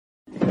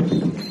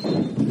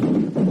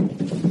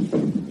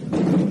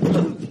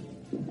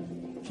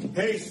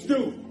Hey,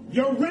 Stu,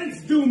 your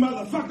rent's due,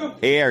 motherfucker.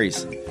 Hey,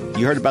 Aries,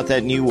 you heard about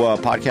that new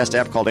podcast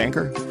app called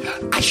Anchor?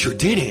 I sure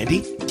did,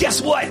 Andy.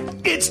 Guess what?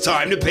 It's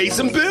time to pay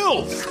some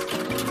bills.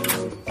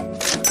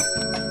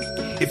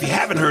 If you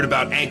haven't heard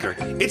about Anchor,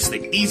 it's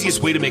the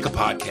easiest way to make a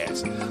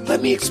podcast.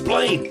 Let me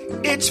explain.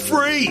 It's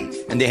free.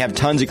 And they have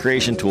tons of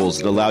creation tools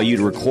that allow you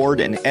to record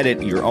and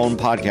edit your own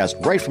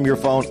podcast right from your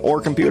phone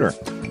or computer.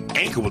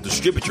 Anchor will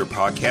distribute your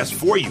podcast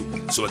for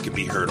you so it can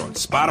be heard on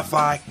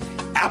Spotify,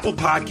 Apple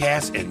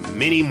Podcasts, and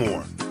many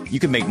more. You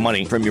can make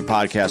money from your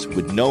podcast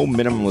with no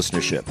minimum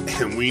listenership.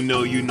 And we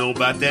know you know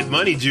about that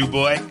money, Jew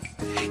boy.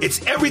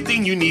 It's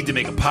everything you need to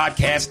make a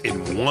podcast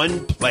in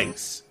one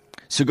place.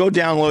 So go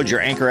download your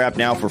Anchor app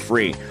now for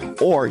free,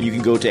 or you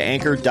can go to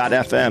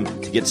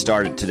anchor.fm to get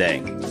started today.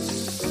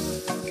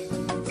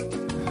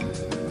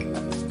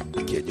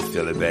 Can you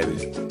feel it, baby?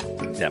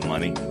 That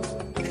money?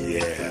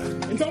 Yeah.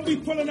 And don't be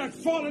pulling that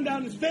falling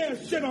down the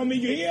stairs shit on me,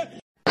 you hear?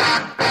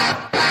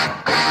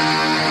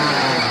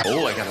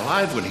 Oh, I got a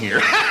live one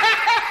here.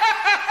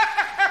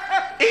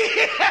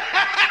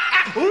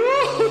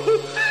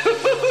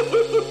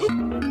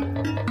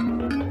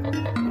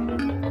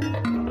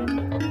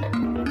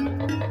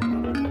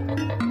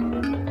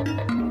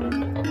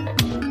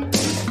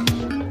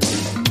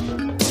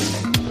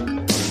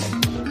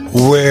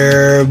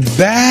 We're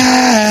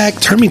back.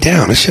 Turn me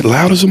down. This shit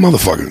loud as a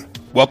motherfucker.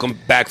 Welcome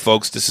back,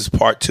 folks. This is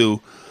part 2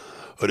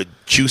 of the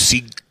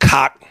juicy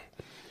cock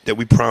that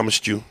we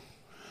promised you.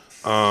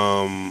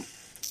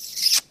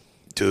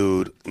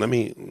 Dude, let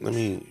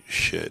me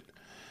shit.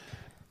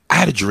 I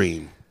had a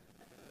dream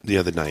the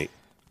other night.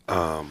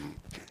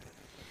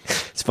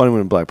 It's funny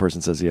when a black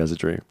person says he has a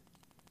dream.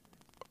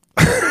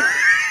 You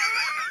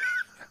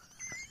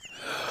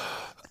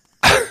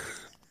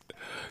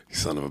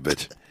son of a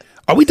bitch.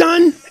 Are we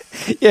done?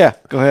 Yeah,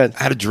 go ahead.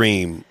 I had a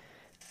dream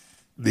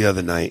the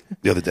other day.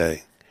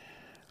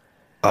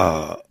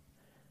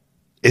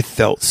 It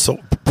felt so,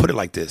 put it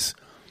like this.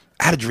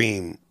 I had a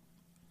dream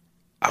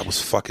I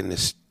was fucking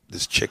this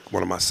chick,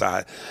 one of my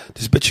side.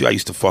 This bitch who I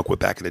used to fuck with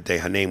back in the day,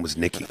 her name was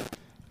Nikki.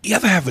 You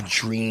ever have a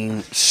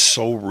dream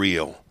so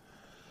real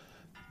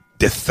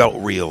that felt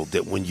real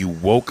that when you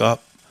woke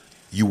up,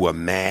 you were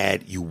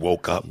mad you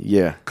woke up?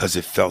 Yeah. Because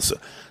it felt so.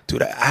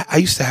 Dude, I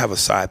used to have a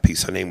side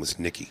piece. Her name was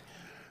Nikki.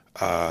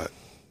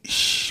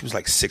 She was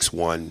like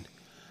 6'1",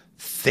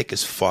 thick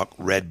as fuck,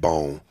 red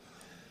bone.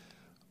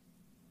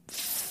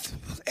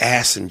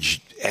 Ass and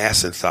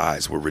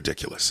thighs were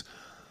ridiculous.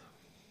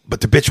 But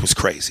the bitch was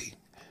crazy.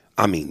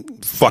 I mean,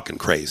 fucking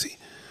crazy.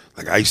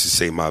 Like, I used to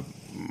say my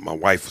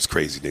wife was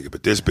crazy, nigga.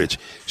 But this bitch,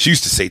 she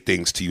used to say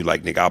things to you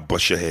like, nigga, I'll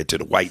bust your head to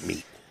the white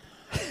meat.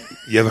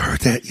 You ever heard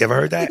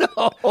that?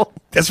 No.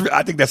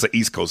 I think that's an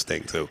East Coast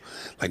thing, too.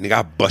 Like, nigga,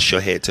 I'll bust your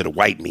head to the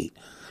white meat.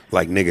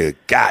 Like, nigga,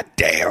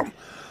 goddamn.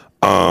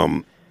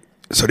 So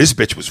this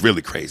bitch was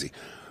really crazy.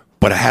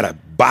 But I had a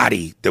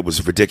body that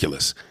was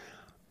ridiculous.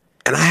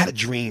 And I had a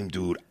dream,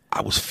 dude.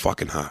 I was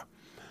fucking her.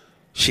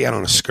 She had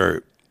on a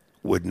skirt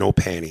with no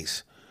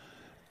panties.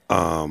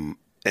 And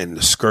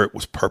the skirt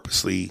was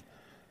purposely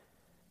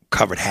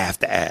covered half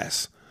the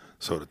ass.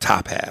 So the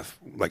top half,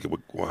 like it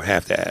would, well,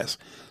 half the ass.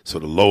 So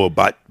the lower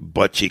butt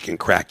cheek and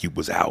crack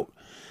was out.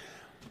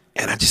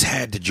 And I just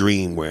had the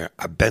dream where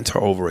I bent her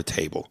over a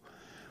table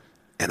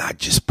and I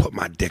just put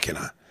my dick in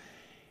her.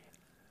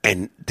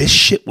 And this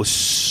shit was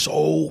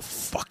so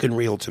fucking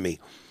real to me.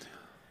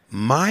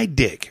 My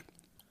dick,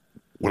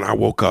 when I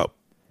woke up,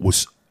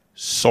 was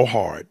so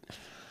hard.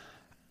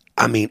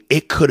 I mean,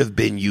 it could have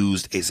been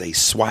used as a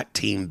SWAT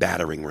team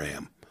battering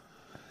ram.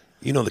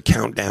 You know the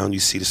countdown you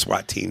see the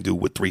SWAT team do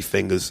with 3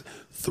 fingers?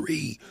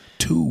 3,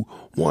 2,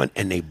 1,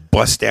 and they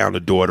bust down the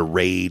door to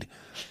raid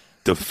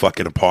the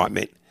fucking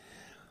apartment.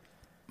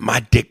 My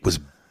dick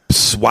was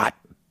SWAT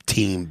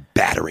team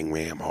battering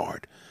ram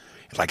hard.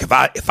 Like if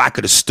I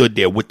could have stood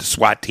there with the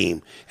SWAT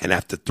team and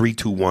after 3,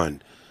 2,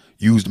 1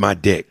 used my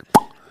dick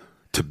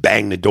to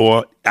bang the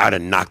door, I'd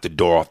have knocked the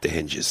door off the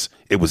hinges.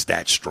 It was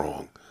that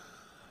strong.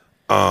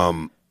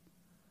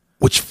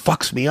 Which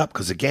fucks me up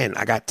because, again,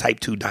 I got type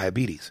 2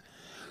 diabetes.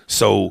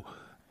 So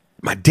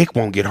my dick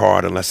won't get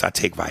hard unless I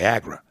take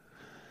Viagra.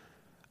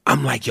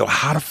 I'm like, yo,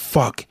 how the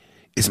fuck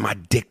is my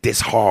dick this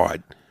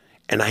hard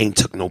and I ain't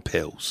took no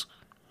pills?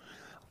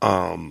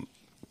 And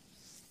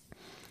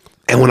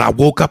when I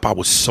woke up, I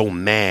was so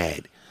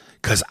mad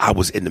because I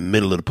was in the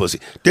middle of the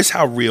pussy. This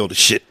how real the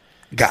shit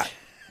got.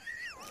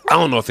 I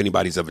don't know if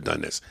anybody's ever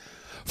done this.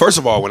 First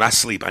of all, when I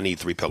sleep, I need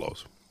 3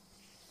 pillows.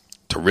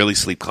 To really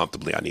sleep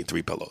comfortably, I need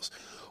 3 pillows.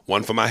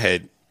 One for my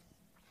head,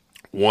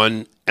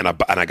 one, and I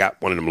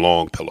got one of them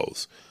long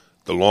pillows.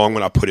 The long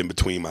one I put in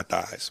between my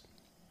thighs.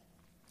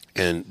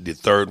 And the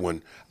third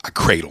one, I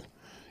cradle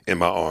in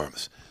my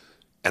arms.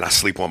 And I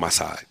sleep on my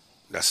side.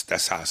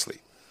 That's how I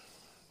sleep.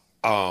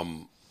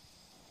 I've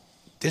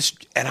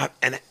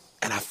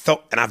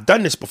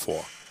done this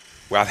before,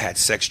 where I've had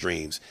sex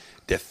dreams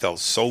that felt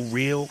so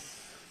real.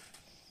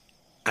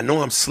 I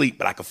know I'm asleep,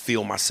 but I can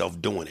feel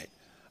myself doing it.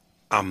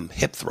 I'm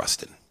hip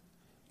thrusting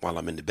while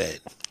I'm in the bed.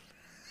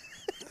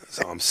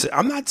 So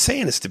I'm not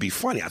saying this to be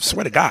funny. I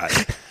swear to God,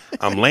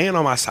 I'm laying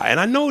on my side. And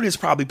I know there's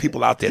probably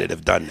people out there that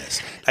have done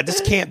this.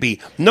 This can't be.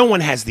 No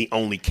one has the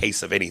only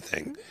case of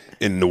anything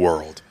in the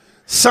world.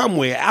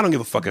 Somewhere, I don't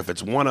give a fuck if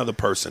it's one other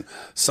person,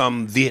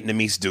 some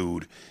Vietnamese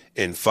dude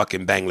in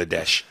fucking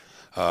Bangladesh,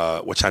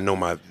 which I know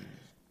my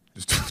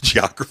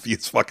geography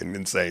is fucking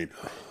insane.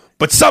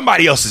 But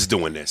somebody else is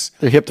doing this.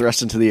 They're hip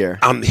thrust into the air.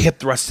 I'm hip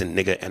thrusting,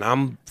 nigga, and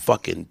I'm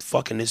fucking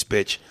this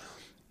bitch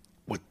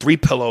with 3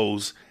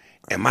 pillows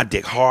and my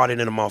dick harder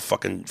than a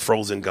motherfucking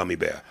frozen gummy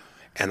bear.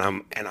 And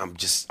I'm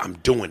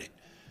doing it.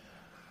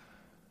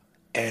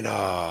 And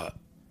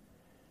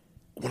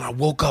when I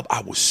woke up,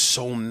 I was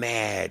so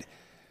mad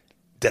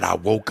that I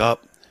woke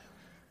up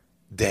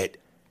that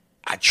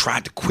I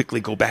tried to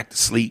quickly go back to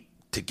sleep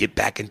to get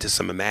back into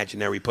some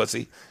imaginary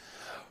pussy.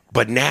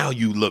 But now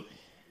you look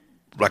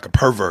like a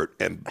pervert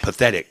and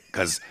pathetic,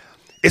 because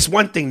it's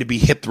one thing to be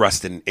hip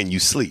thrusting and you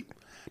sleep.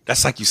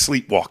 That's like you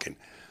sleepwalking.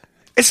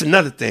 It's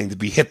another thing to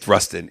be hip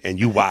thrusting and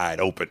you wide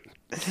open.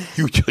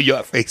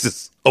 Your face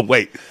is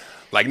awake.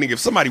 Like, nigga, if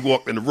somebody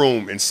walked in the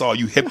room and saw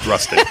you hip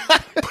thrusting,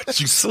 but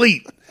you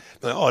sleep,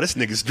 like, oh, this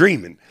nigga's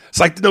dreaming. It's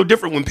like no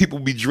different when people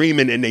be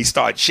dreaming and they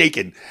start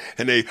shaking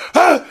and they,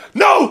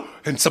 no!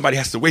 And somebody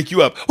has to wake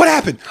you up. What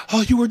happened?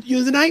 Oh, you're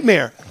in the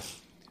nightmare.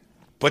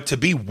 But to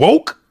be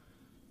woke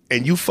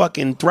and you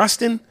fucking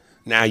thrusting,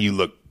 now you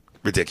look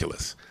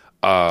ridiculous.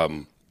 But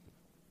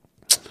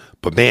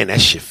man,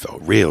 that shit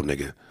felt real,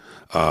 nigga.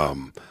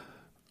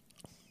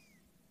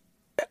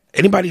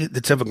 Anybody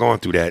that's ever gone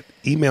through that,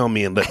 email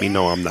me and let me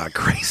know I'm not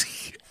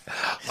crazy.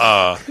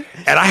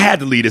 And I had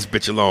to leave this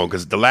bitch alone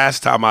because the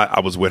last time I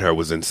was with her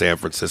was in San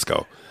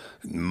Francisco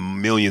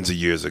millions of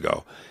years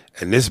ago.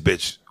 And this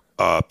bitch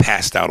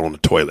passed out on the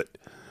toilet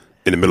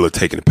in the middle of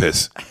taking a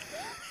piss.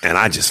 And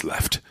I just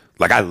left.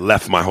 Like, I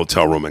left my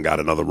hotel room and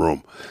got another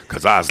room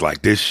because I was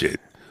like, this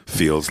shit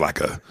feels like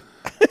a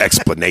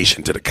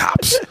explanation to the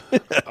cops.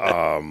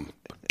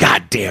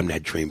 God damn,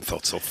 that dream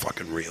felt so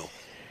fucking real.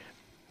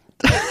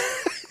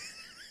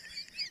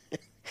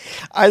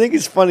 I think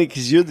it's funny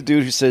because you're the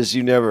dude who says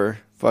you never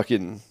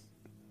fucking...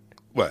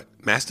 What,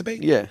 masturbate?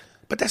 Yeah.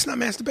 But that's not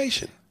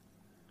masturbation.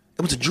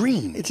 It was a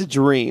dream. It's a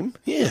dream.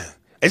 Yeah.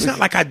 It's not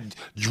like I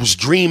was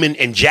dreaming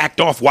and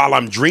jacked off while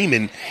I'm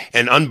dreaming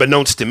and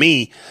unbeknownst to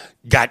me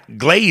got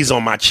glaze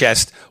on my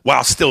chest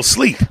while still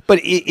asleep. But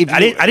if I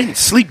didn't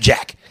sleep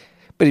jack.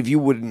 But if you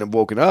wouldn't have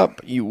woken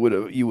up, you would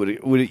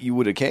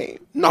have came.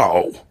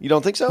 No. You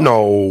don't think so?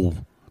 No.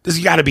 There's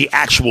got to be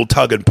actual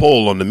tug and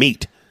pull on the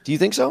meat. Do you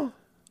think so?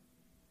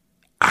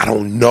 I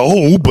don't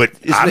know, but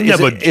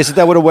Isn't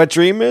that what a wet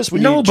dream is?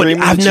 When no, you but dream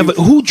I've never.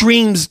 Who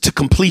dreams to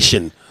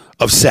completion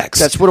of sex?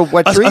 That's what a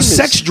wet dream is. A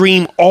sex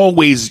dream,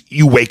 always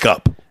you wake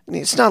up.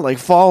 It's not like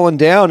falling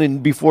down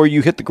and before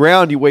you hit the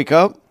ground you wake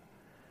up.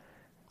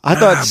 I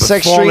thought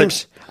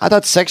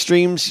sex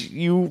dreams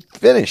you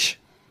finish.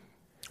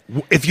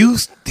 If you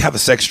have a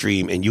sex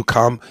dream and you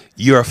come,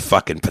 you're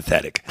fucking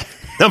pathetic.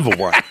 Number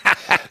one.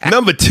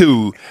 Number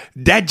two,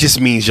 that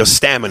just means your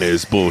stamina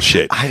is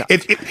bullshit.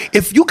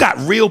 If you got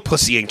real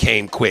pussy and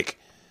came quick,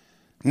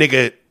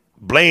 nigga,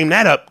 blame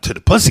that up to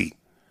the pussy.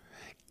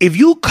 If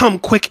you come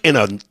quick in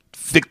a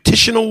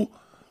fictional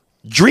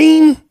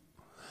dream,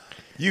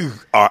 you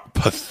are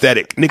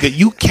pathetic. Nigga,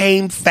 you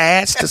came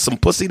fast to some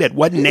pussy that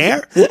wasn't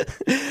there?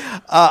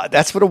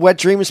 That's what a wet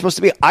dream is supposed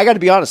to be. I got to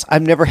be honest.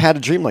 I've never had a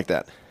dream like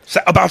that.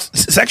 About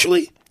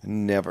sexually?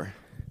 Never.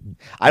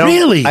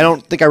 Really? I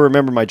don't think I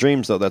remember my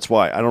dreams, though. That's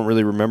why. I don't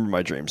really remember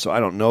my dreams, so I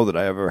don't know that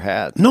I ever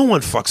had. No one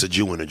fucks a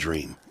Jew in a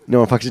dream. No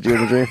one fucks a Jew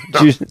in a dream?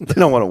 No. They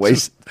don't want to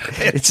waste.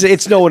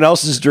 It's no one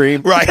else's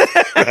dream. Right.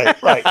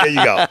 Right. There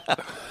you go.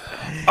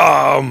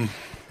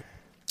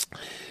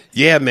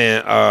 Yeah,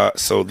 man.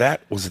 So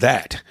that was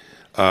that.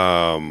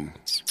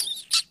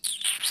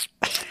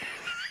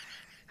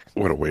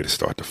 What a way to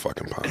start the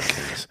fucking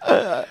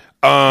podcast.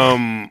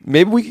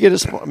 Maybe we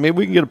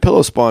can get a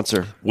pillow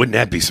sponsor. Wouldn't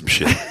that be some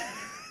shit?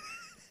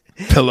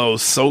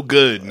 Pillows so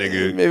good,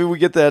 nigga. Maybe we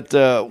get that.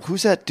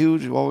 Who's that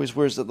dude who always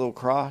wears that little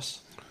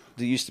cross?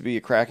 That used to be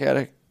a crack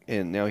addict,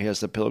 and now he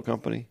has the pillow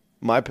company.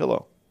 My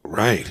Pillow.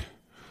 Right.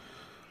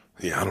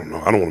 Yeah, I don't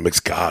know. I don't want to mix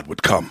God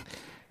with cum.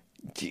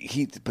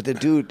 But the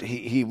dude,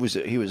 he was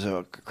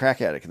a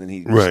crack addict, and then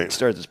he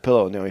started this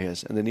pillow, and now he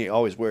has, and then he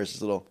always wears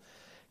his little.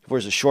 He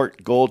wears a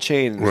short gold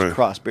chain, and his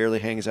cross barely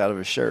hangs out of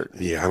his shirt.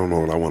 Yeah, I don't know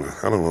what I want to.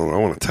 I don't know. I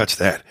want to touch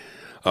that.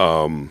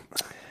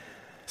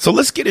 So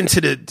let's get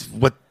into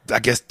what I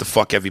guess the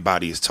fuck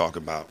everybody is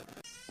talking about.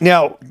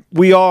 Now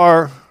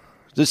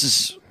this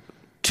is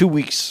 2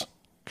 weeks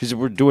because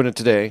we're doing it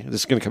today.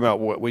 This is going to come out.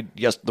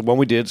 The one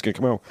we did is going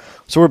to come out.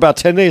 So we're about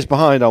 10 days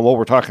behind on what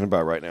we're talking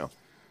about right now.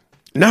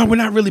 No, we're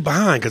not really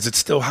behind because it's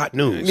still hot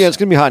news. Yeah, it's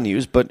going to be hot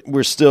news, but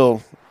we're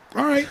still.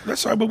 All right,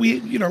 that's all right. But we,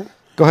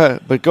 Go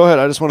ahead.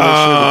 I just want to make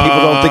sure that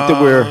people don't think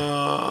that we're.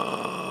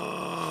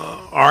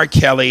 R.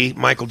 Kelly,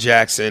 Michael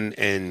Jackson,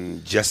 and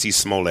Jussie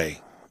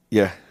Smollett.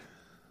 Yeah.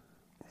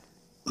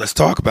 Let's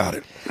talk about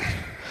it.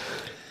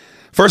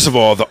 First of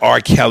all, the R.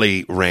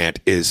 Kelly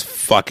rant is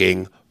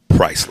fucking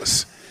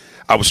priceless.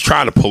 I was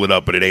trying to pull it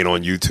up, but it ain't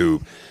on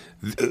YouTube.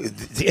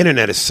 the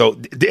internet is so,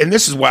 and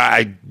this is why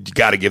I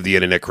got to give the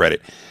internet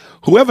credit.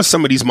 Whoever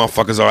some of these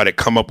motherfuckers are that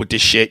come up with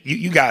this shit,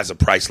 you guys are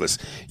priceless.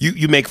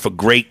 You make for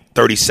great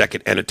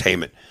 30-second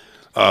entertainment,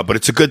 but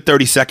it's a good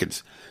 30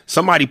 seconds.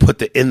 Somebody put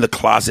the In the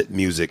Closet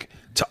music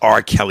to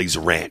R. Kelly's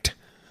rant.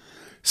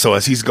 So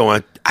as he's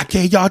going, I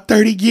gave y'all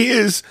 30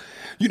 years.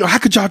 You know, how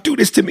could y'all do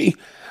this to me?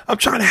 I'm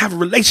trying to have a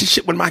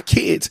relationship with my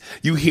kids.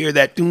 You hear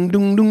that doom,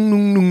 doom, doom,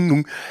 doom, doom,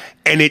 doom.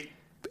 And it,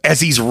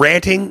 as he's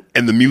ranting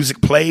and the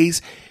music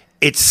plays,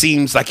 it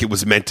seems like it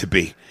was meant to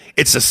be.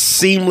 It's a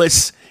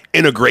seamless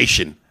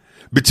integration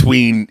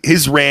between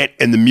his rant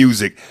and the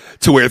music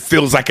to where it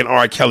feels like an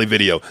R. Kelly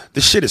video.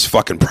 This shit is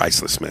fucking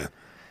priceless, man.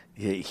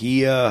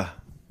 Yeah,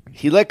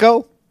 he let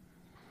go.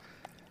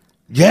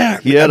 Yeah,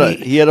 he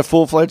had a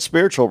full-fledged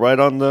spiritual right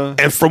on the.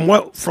 And from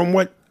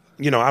what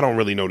you know, I don't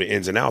really know the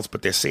ins and outs,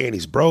 but they're saying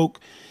he's broke.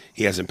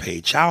 He hasn't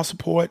paid child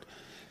support,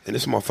 and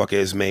this motherfucker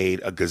has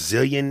made a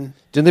gazillion.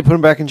 Didn't they put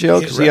him back in jail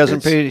because he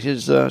hasn't paid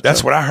his?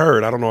 That's what I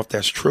heard. I don't know if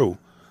that's true.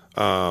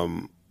 So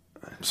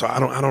I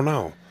don't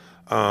know.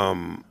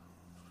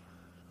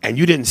 And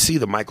you didn't see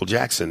the Michael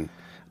Jackson.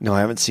 No,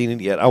 I haven't seen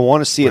it yet. I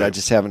want to see it. I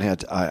just haven't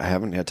had. I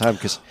haven't had time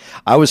because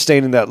I was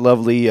staying in that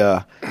lovely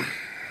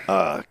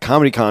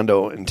comedy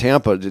condo in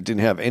Tampa that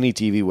didn't have any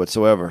TV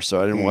whatsoever,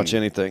 so I didn't watch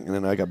anything. And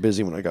then I got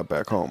busy when I got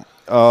back home.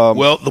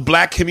 Well, the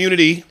black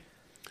community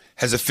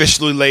has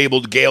officially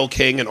labeled Gayle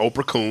King and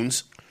Oprah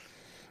Coons,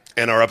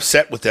 and are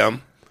upset with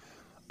them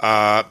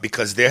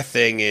because their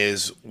thing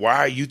is, why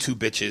are you two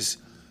bitches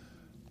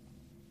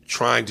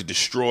trying to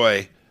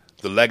destroy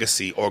the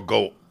legacy or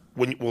go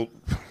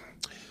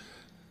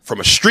from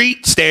a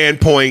street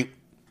standpoint,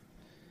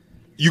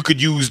 you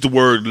could use the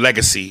word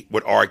legacy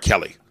with R.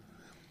 Kelly.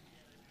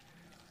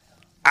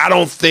 I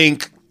don't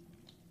think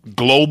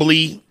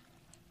globally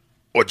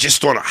or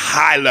just on a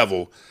high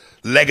level,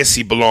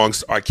 legacy belongs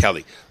to R.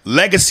 Kelly.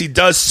 Legacy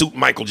does suit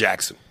Michael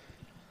Jackson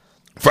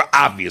for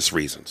obvious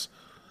reasons.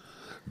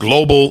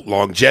 Global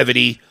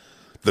longevity,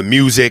 the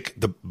music,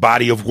 the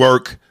body of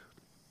work,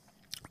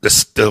 the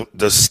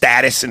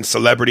status and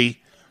celebrity.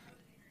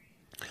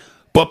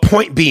 But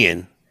point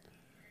being,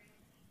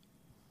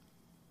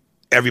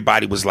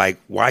 everybody was like,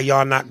 why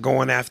y'all not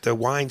going after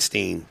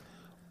Weinstein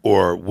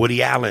or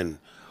Woody Allen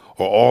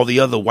or all the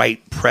other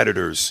white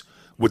predators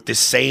with the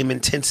same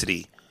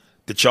intensity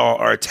that y'all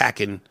are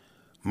attacking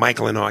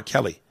Michael and R.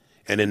 Kelly?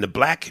 And in the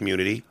black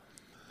community,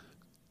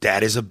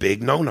 that is a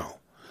big no-no.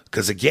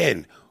 Because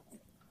again,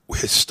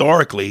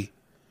 historically,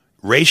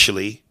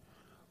 racially,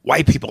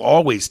 white people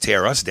always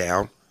tear us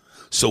down.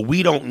 So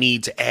we don't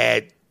need to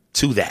add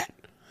to that.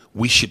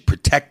 We should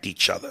protect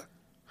each other.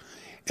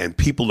 And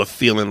people are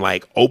feeling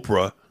like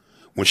Oprah,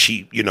 when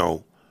she,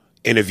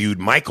 interviewed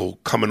Michael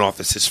coming off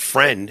as his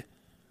friend,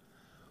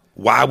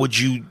 why would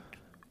you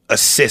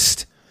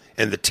assist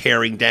in the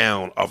tearing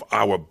down of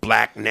our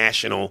black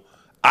national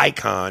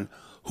icon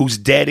who's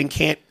dead and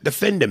can't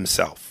defend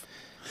himself?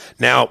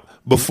 Now,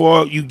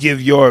 before you give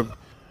your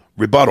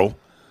rebuttal,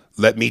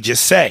 let me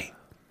just say,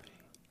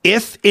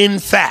 if in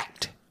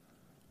fact,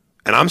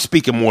 and I'm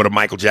speaking more to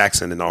Michael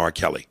Jackson than R.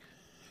 Kelly,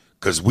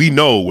 because we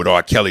know with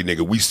R. Kelly,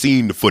 nigga, we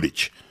seen the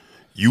footage.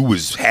 You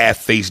was half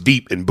face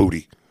deep in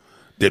booty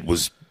that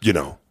was,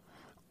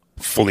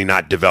 fully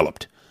not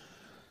developed.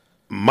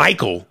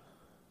 Michael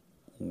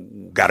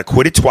got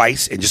acquitted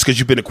twice, and just because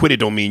you've been acquitted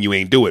don't mean you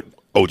ain't do it,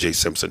 O.J.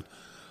 Simpson.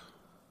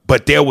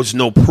 But there was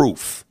no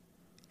proof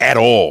at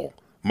all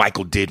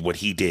Michael did what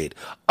he did,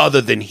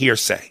 other than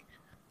hearsay.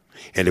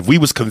 And if we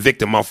was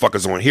convicting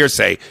motherfuckers on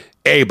hearsay,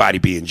 everybody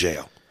be in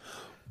jail.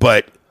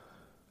 But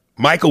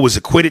Michael was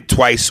acquitted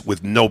twice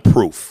with no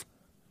proof.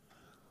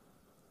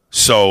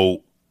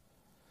 So,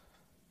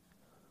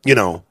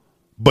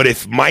 but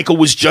if Michael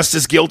was just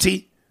as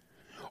guilty,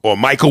 or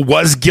Michael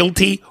was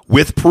guilty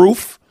with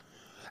proof,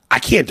 I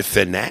can't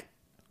defend that.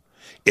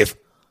 If,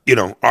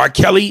 R.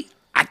 Kelly,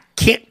 I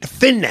can't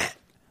defend that.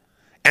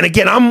 And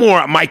again, I'm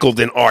more Michael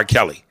than R.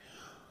 Kelly.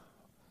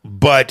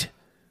 But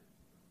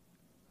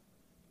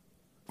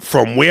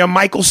from where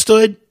Michael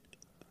stood,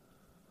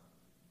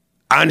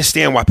 I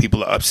understand why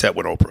people are upset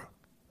with Oprah.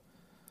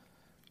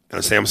 You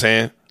understand what I'm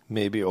saying?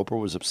 Maybe Oprah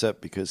was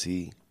upset because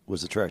he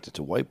was attracted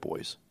to white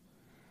boys.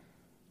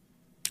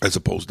 As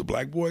opposed to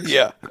black boys?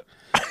 Yeah.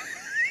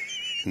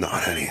 No,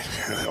 that ain't.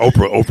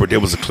 Oprah, there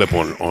was a clip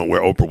on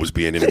where Oprah was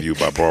being interviewed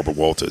by Barbara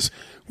Walters,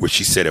 where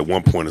she said at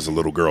one point as a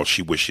little girl,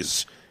 she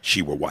wishes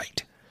she were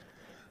white.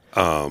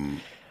 All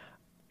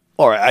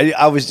right,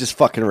 I was just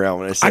fucking around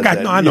when I said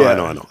that. I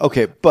know.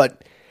 Okay,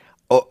 but,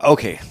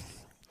 okay.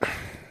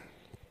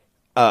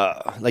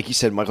 Like you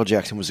said, Michael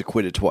Jackson was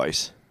acquitted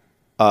twice.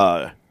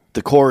 The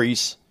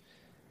Coreys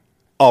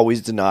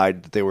always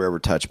denied that they were ever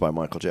touched by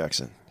Michael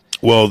Jackson.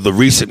 Well, the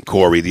recent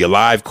Corey, the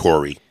alive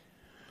Corey,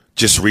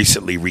 just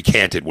recently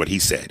recanted what he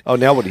said. Oh,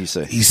 now what did he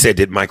say? He said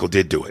that Michael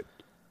did do it.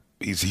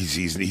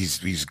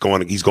 He's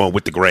going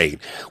with the grain.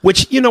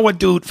 Which, you know what,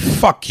 dude?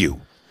 Fuck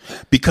you.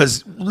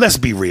 Because let's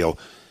be real,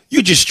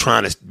 you're just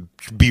trying to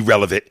be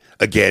relevant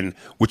again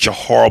with your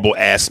horrible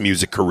ass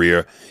music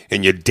career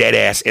and your dead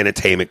ass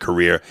entertainment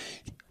career.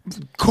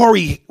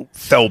 Corey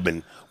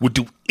Feldman would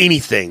do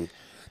anything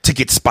to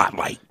get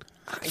spotlight.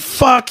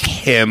 Fuck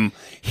him.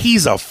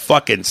 He's a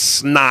fucking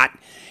snot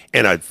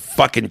in a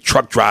fucking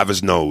truck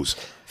driver's nose.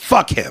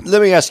 Fuck him.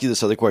 Let me ask you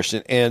this other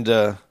question. And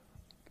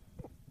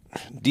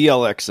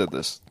DLX said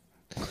this.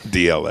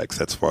 DLX,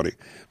 that's funny.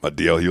 My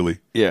DL Hewley.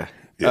 Yeah.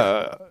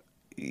 Yeah.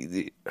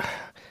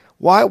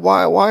 Why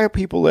are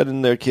people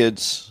letting their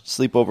kids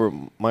sleep over at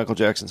Michael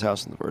Jackson's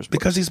house in the first place?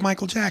 Because he's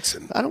Michael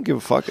Jackson. I don't give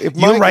a fuck. If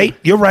You're right.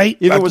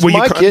 If it was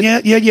my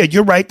kid, yeah,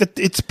 you're right. That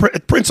it's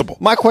principle.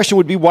 my question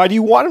would be, why do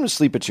you want him to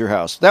sleep at your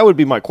house? That would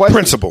be my question.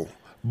 Principle.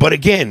 But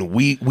again,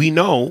 we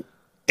know,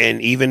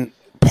 and even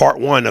part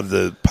one of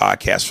the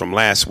podcast from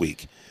last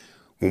week,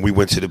 when we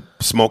went to the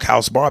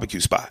Smokehouse barbecue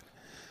spot,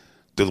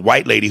 the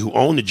white lady who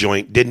owned the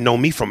joint didn't know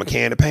me from a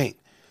can of paint.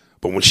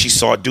 But when she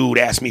saw a dude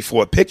ask me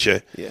for a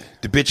picture,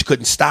 the bitch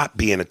couldn't stop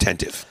being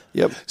attentive.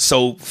 Yep.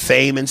 So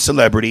fame and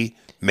celebrity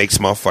makes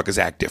motherfuckers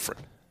act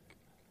different.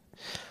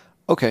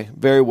 Okay,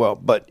 very well.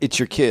 But it's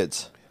your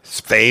kids.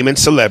 Fame and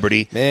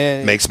celebrity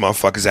Man. makes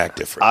motherfuckers act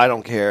different. I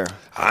don't care.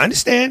 I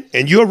understand,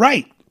 and you're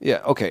right.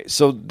 Yeah, okay.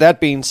 So that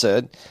being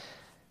said,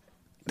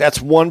 that's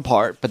one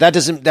part, but that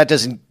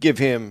doesn't give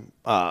him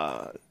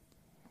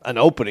an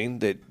opening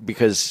that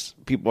because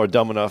people are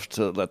dumb enough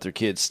to let their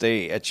kids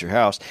stay at your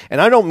house.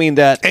 And I don't mean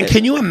that. And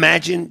can you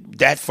imagine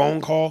that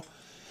phone call?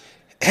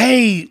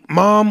 Hey,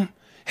 mom.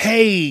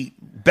 Hey,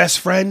 best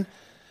friend.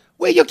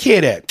 Where your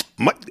kid at?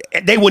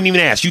 They wouldn't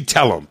even ask. You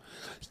tell them.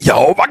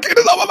 Yo, my kid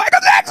is over Michael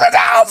Jackson's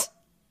house.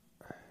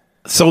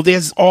 So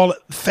there's all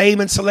fame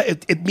and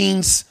celebrity. It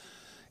means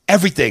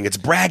everything. It's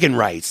bragging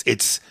rights.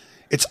 It's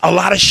a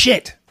lot of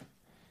shit.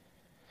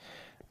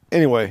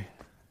 Anyway,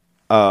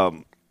 that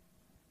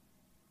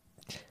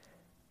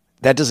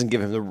doesn't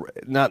give him the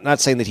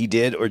not saying that he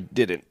did or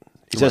didn't.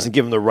 It doesn't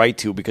give him the right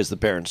to because the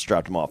parents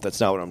dropped him off. That's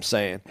not what I'm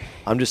saying.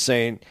 I'm just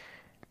saying,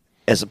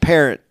 as a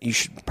parent, you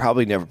should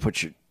probably never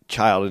put your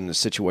child in a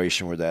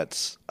situation where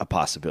that's a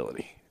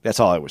possibility. That's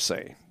all I was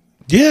saying.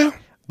 Yeah.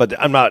 But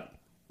I'm not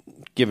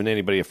giving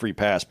anybody a free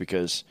pass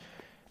because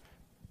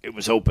it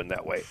was open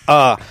that way.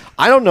 I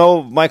don't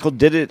know if Michael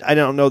did it. I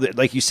don't know that,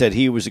 like you said,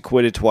 he was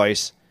acquitted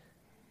twice.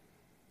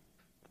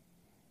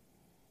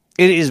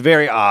 It is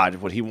very odd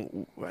what he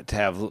to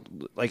have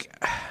like,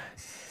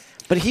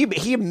 but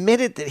he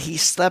admitted that he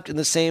slept in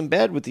the same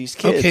bed with these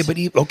kids. Okay,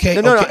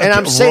 but no. And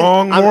I'm saying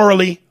wrong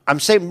morally. I'm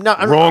saying no,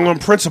 wrong on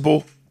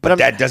principle. But I'm,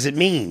 that doesn't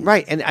mean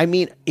right. And I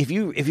mean, if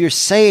you're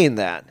saying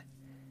that,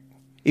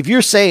 if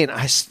you're saying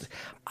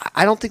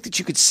I don't think that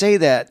you could say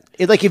that.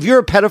 Like if you're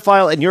a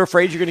pedophile and you're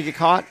afraid you're going to get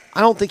caught, I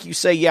don't think you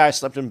say, "Yeah, I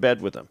slept in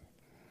bed with him."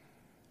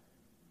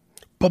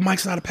 But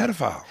Mike's not a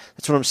pedophile.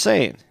 That's what I'm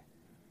saying.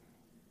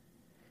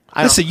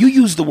 Listen, you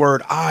used the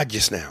word odd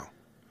just now.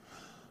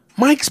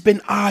 Mike's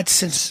been odd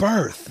since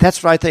birth.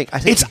 That's what I think.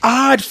 It's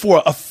odd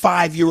for a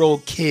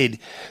 5-year-old kid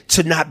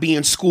to not be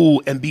in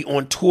school and be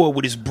on tour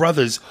with his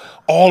brothers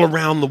all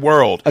around the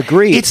world.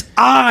 Agreed. It's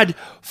odd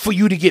for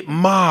you to get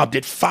mobbed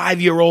at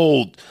 5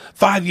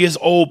 years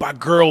old by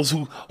girls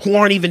who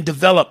aren't even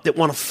developed that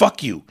want to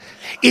fuck you.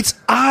 It's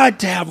odd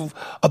to have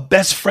a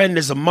best friend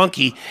as a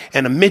monkey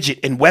and a midget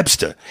in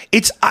Webster.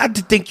 It's odd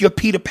to think you're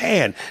Peter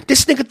Pan.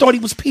 This nigga thought he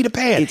was Peter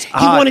Pan.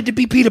 He wanted to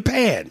be Peter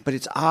Pan. But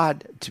it's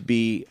odd to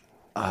be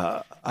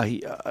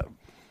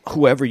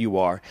whoever you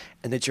are,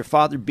 and that your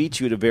father beat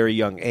you at a very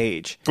young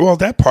age. Well,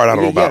 that part I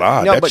don't know about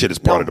odd. No, that shit is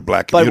part of the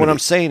black community. But what I'm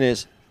saying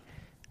is,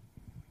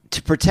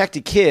 to protect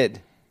a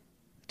kid,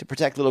 to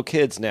protect little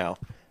kids now,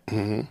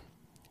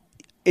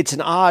 it's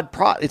an odd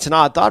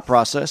thought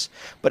process.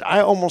 But I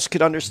almost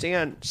could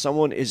understand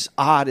someone as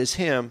odd as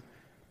him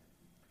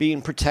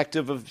being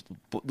protective of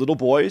little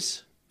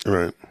boys.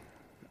 Right.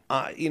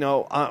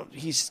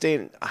 He's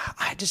staying.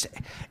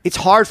 It's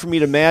hard for me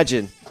to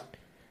imagine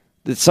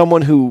that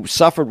someone who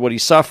suffered what he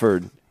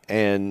suffered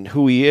and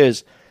who he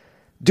is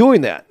doing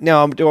that.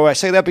 Now, do I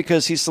say that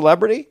because he's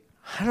celebrity?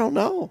 I don't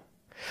know.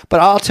 But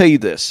I'll tell you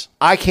this.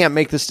 I can't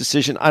make this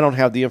decision. I don't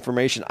have the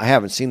information. I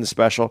haven't seen the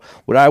special.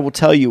 What I will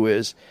tell you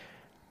is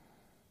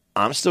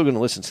I'm still going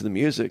to listen to the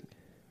music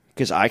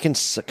because I can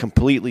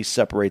completely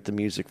separate the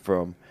music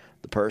from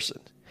the person.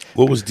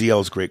 What was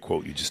DL's great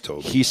quote you just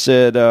told me? He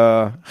said...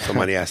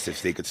 somebody asked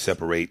if they could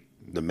separate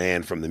the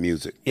man from the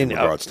music in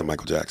regards to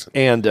Michael Jackson.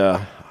 And...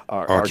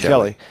 R.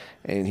 Kelly.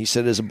 And he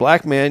said, as a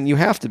black man, you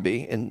have to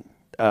be. And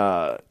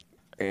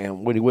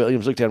Wendy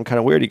Williams looked at him kind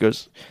of weird. He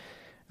goes,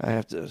 I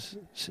have to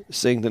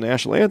sing the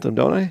national anthem,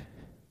 don't I?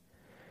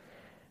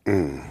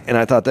 And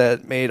I thought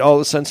that made all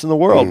the sense in the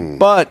world.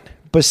 But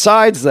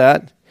besides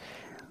that,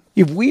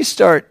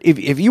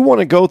 if you want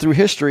to go through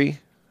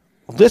history,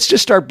 let's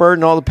just start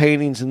burning all the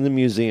paintings in the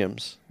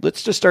museums.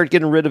 Let's just start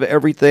getting rid of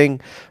everything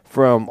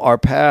from our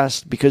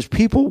past because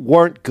people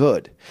weren't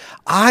good.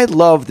 I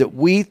love that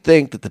we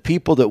think that the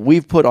people that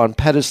we've put on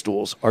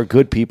pedestals are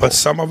good people. But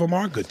some of them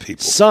are good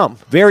people. Some.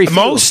 Very few.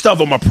 Most of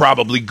them are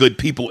probably good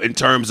people in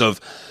terms of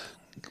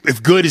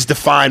if good is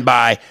defined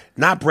by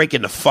not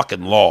breaking the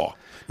fucking law,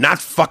 not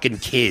fucking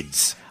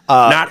kids.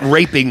 not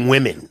raping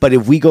women. But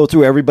if we go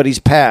through everybody's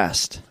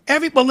past,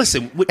 But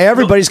listen,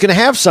 everybody's going to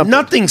have something.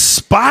 Nothing's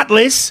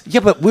spotless.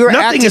 Yeah, but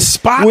nothing is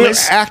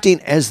spotless. We're acting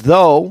as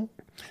though.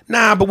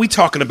 Nah, but we're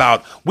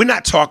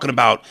not talking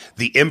about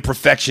the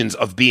imperfections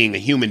of being a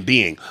human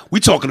being. We're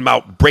talking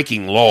about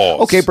breaking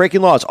laws. Okay,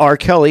 breaking laws. R.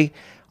 Kelly,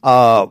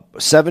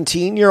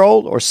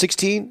 17-year-old or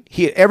 16.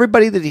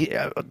 Everybody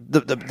that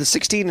the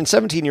 16 and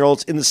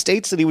 17-year-olds in the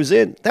states that he was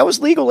in, that was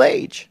legal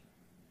age.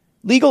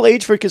 Legal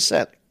age for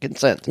consent.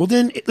 Well,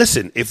 then,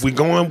 listen, if we're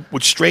going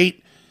with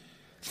straight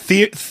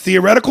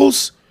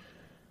theoreticals,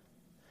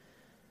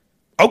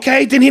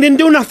 okay, then he didn't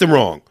do nothing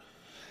wrong.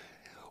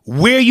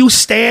 Where you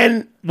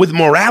stand with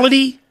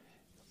morality,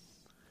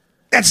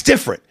 that's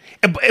different.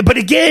 But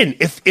again,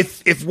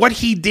 if what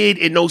he did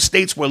in those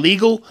states were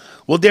legal,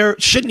 well, there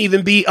shouldn't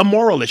even be a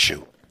moral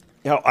issue.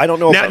 Now, I don't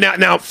know.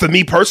 Now, for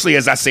me personally,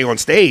 as I say on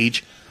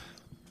stage,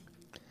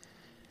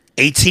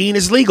 18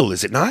 is legal,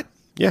 is it not?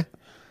 Yeah.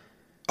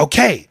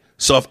 Okay,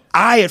 so if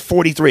I at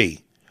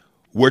 43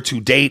 were to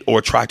date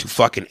or try to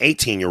fuck an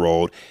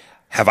 18-year-old,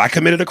 have I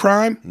committed a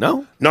crime?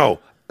 No. No.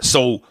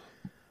 So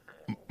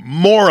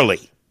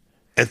morally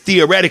and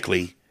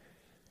theoretically,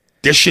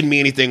 there shouldn't be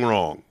anything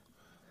wrong.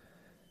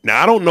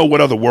 Now, I don't know what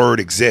other word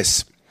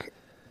exists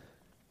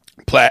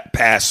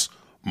past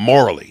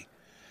morally.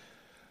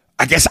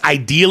 I guess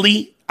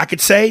ideally, I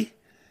could say,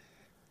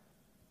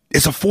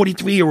 it's a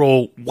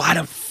 43-year-old. Why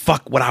the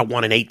fuck would I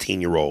want an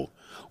 18-year-old?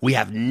 We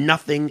have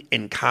nothing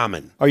in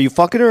common. Are you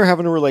fucking her or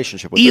having a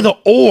relationship with her? Either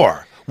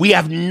or. We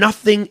have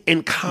nothing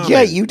in common.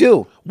 Yeah, you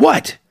do.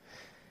 What?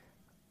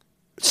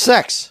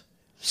 Sex.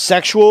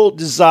 Sexual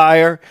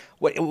desire.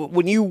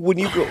 When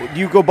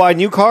you go buy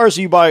new cars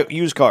or you buy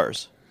used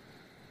cars?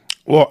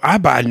 Well, I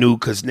buy new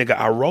because, nigga,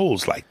 I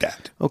rolls like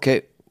that.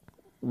 Okay.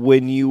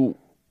 When you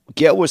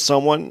get with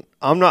someone,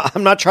 I'm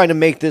not trying to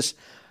make this.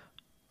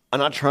 I'm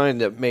not trying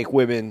to make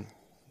women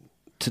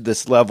to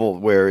this level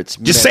where it's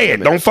just say it.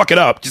 Don't fuck it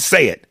up. Just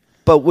say it.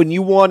 But when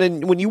you want a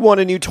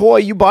new toy,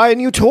 you buy a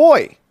new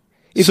toy.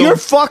 If you're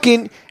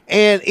fucking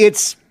and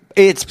it's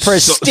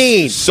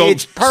pristine,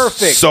 it's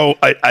perfect. So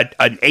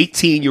an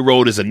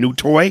 18-year-old is a new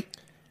toy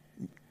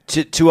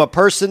to a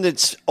person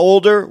that's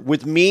older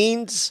with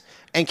means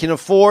and can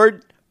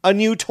afford a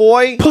new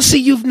toy. Pussy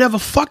you've never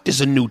fucked is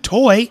a new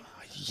toy.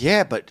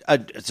 Yeah, but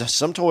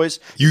some toys.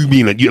 You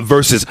mean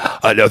versus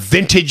a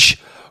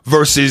vintage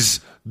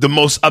versus the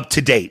most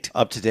up-to-date.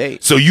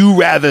 Up-to-date. So you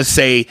rather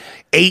say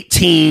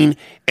 18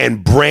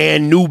 and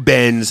brand new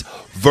Benz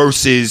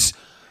versus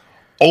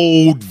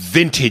old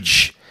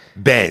vintage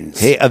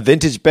Benz. Hey, a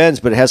vintage Benz,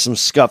 but it has some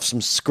scuffs,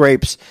 some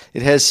scrapes.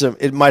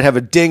 It might have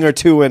a ding or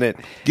two in it.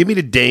 Give me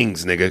the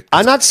dings, nigga.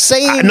 I'm not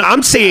saying.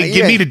 I'm saying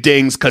give me the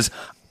dings because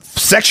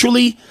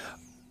sexually,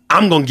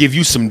 I'm going to give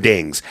you some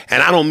dings.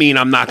 And I don't mean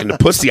I'm knocking the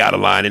pussy out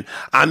of line. And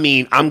I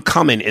mean I'm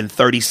coming in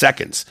 30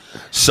 seconds.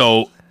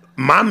 So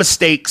my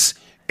mistakes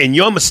and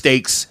your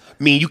mistakes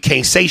mean you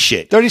can't say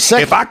shit. 30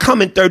 seconds. If I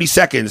come in 30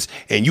 seconds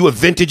and you a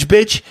vintage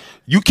bitch,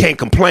 you can't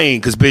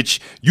complain because, bitch,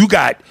 you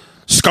got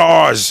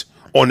scars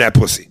on that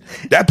pussy.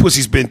 That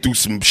pussy's been through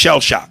some shell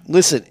shock.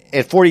 Listen,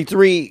 at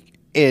 43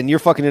 and you're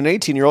fucking an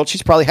 18-year-old,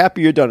 she's probably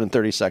happy you're done in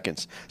 30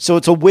 seconds. So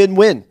it's a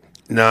win-win.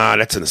 Nah,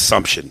 that's an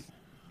assumption.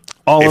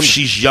 If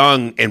she's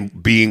young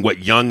and being what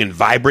young and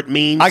vibrant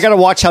means. I got to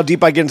watch how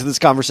deep I get into this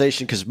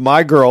conversation because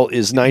my girl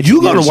is 19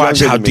 You got to watch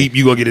how deep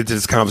you going to get into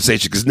this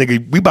conversation because,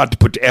 nigga, we about to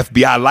put the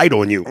FBI light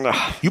on you.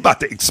 You about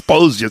to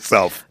expose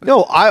yourself.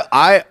 No,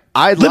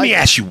 Let me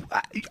ask you,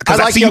 because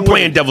I see you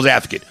playing devil's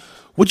advocate.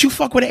 Would you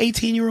fuck with an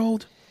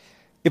 18-year-old?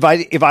 If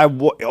I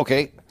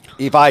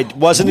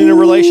wasn't in a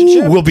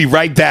relationship? We'll be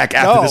right back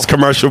after this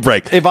commercial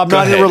break. If I'm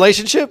not in a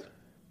relationship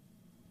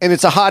and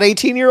it's a hot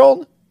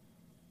 18-year-old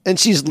and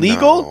she's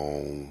legal?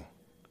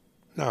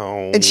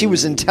 No. And she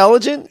was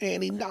intelligent?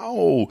 Annie,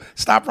 no.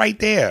 Stop right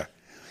there.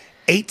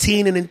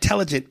 18 and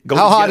intelligent go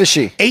How together. hot is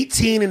she?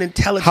 18 and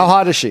intelligent. How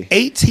hot is she?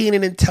 18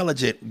 and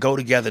intelligent go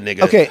together,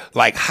 nigga. Okay.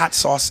 Like hot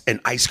sauce and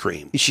ice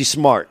cream. Is she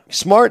smart?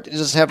 Smart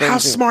doesn't have anything. How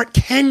smart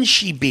can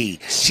she be?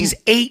 She's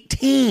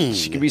 18.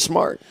 She can be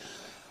smart.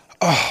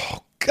 Oh,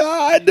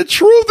 God, the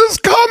truth is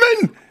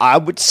coming. I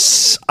would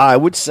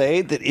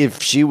say that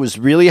if she was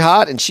really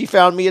hot and she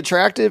found me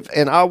attractive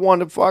and I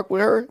wanted to fuck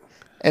with her,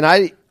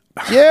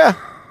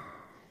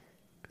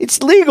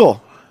 it's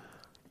legal.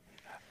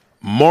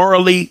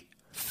 Morally,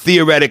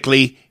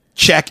 theoretically,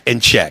 check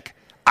and check.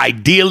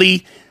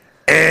 Ideally,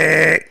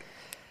 Now,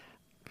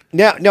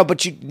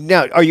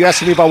 are you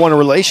asking me if I want a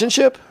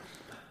relationship?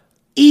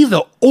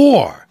 either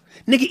or.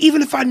 Nigga,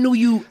 even if I knew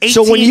you 18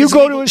 So when you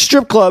go to a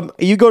strip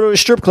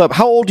club,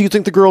 how old do you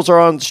think the girls are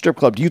on the strip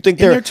club? Do you think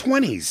in they're their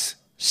 20s?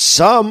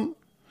 Some?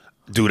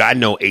 Dude, I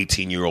know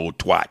 18-year-old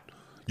twat.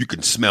 You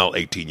can smell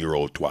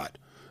 18-year-old twat.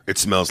 It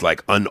smells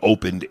like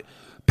unopened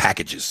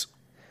packages.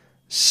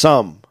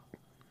 Some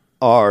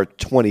are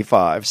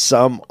 25.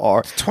 Some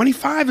are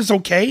 25 is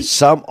okay.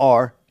 Some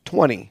are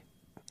 20.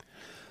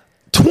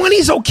 20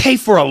 is okay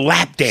for a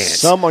lap dance.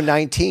 Some are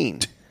 19.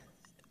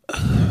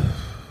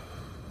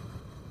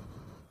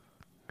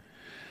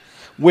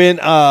 When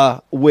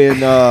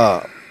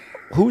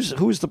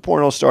who's the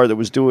porno star that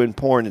was doing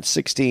porn at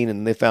 16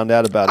 and they found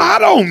out about it? I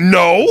don't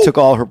know. Took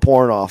all her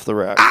porn off the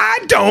rack. I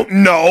don't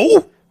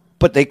know.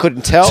 But they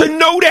couldn't tell. To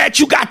know that,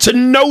 you got to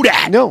know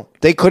that. No,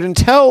 they couldn't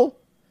tell.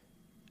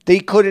 They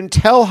couldn't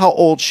tell how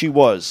old she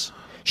was.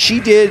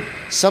 She did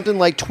something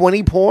like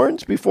 20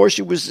 porns before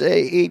she was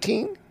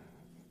 18.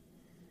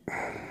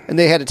 And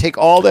they had to take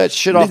all that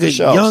shit off the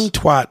shelves. Young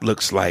twat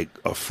looks like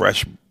a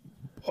fresh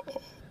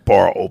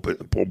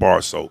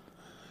bar soap.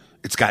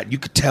 It's got, you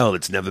could tell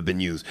it's never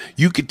been used.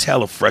 You could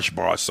tell a fresh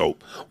bar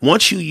soap.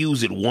 Once you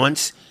use it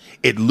once,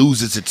 it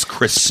loses its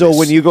crispness. So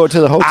when you go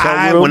to the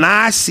hotel room, when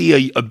I see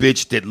a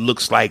bitch that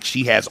looks like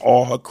she has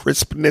all her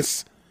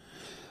crispness,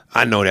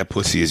 I know that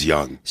pussy is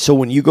young. So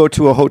when you go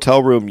to a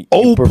hotel room,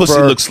 old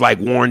pussy looks like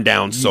worn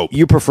down soap.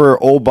 You prefer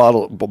old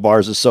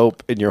bars of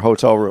soap in your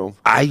hotel room?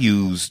 I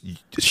use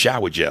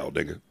shower gel,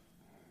 nigga.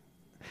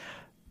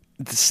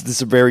 This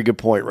is a very good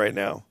point right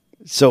now.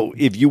 So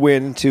if you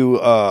went into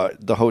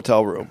the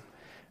hotel room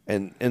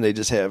and they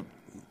just have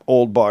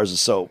old bars of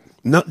soap.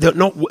 No.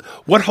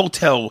 What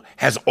hotel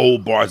has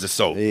old bars of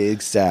soap?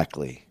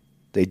 Exactly.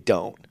 They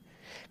don't.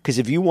 Because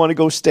if you want to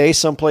go stay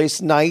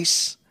someplace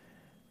nice,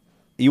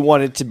 you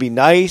want it to be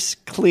nice,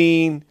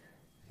 clean,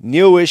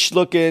 newish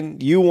looking.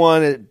 You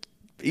want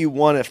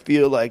to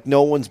feel like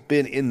no one's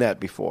been in that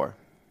before.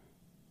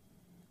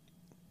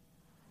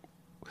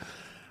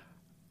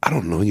 I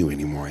don't know you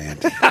anymore,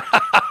 Andy.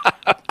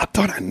 I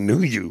thought I knew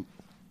you.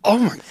 Oh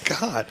my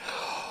God.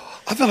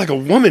 I feel like a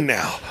woman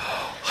now.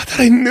 I thought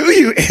I knew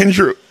you,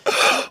 Andrew.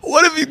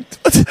 What have you...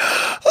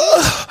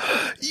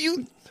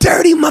 you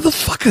dirty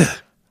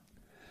motherfucker.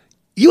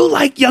 You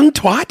like young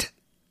twat?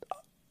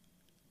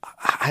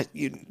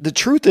 The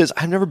truth is,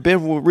 I've never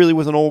been really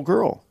with an old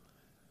girl.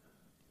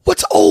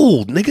 What's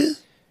old, nigga?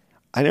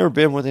 I've never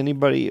been with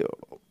anybody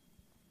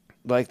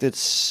like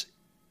that's...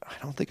 I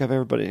don't think I've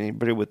ever been with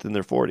anybody within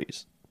their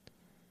 40s.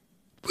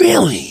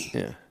 Really?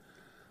 Yeah.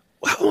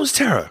 How old is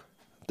Tara?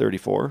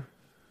 34.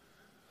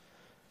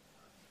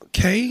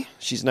 Okay.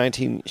 She's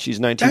 19 years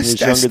younger than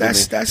me.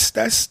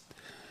 That's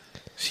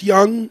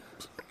young,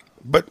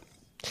 but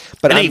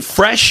it ain't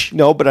fresh.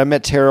 No, but I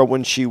met Tara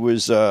when she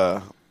was,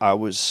 I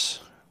was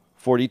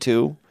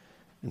 42,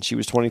 and she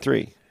was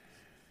 23.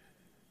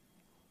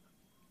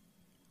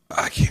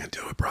 I can't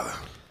do it, brother.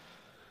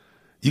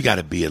 You got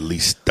to be at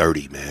least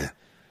 30, man.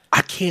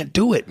 I can't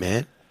do it,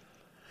 man.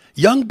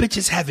 Young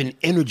bitches have an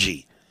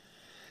energy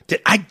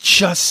that I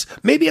just...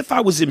 Maybe if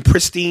I was in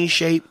pristine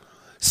shape,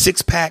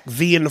 six-pack,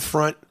 V in the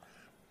front,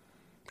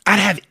 I'd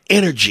have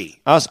energy.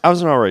 I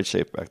was in all right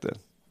shape back then.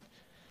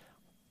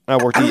 I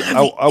worked a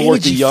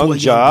young young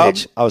job.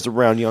 bitch. I was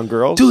around young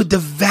girls. Dude, the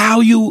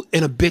value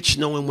in a bitch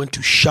knowing when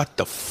to shut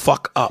the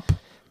fuck up.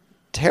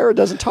 Tara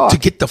doesn't talk. To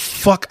get the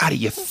fuck out of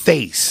your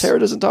face. Tara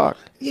doesn't talk.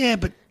 Yeah,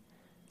 but...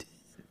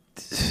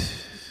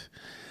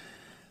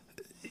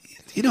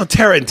 You know,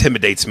 Tara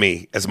intimidates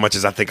me as much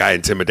as I think I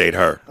intimidate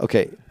her.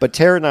 Okay, but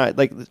Tara and I,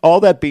 like, all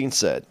that being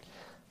said,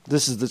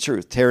 this is the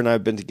truth. Tara and I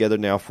have been together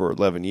now for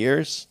 11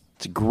 years.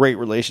 It's a great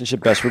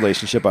relationship, best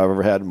relationship I've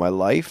ever had in my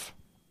life.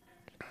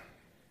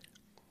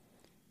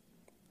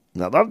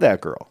 And I love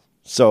that girl.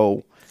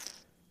 So...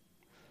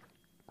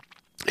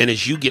 And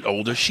as you get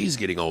older, she's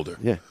getting older.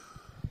 Yeah.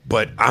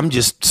 But I'm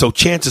just... So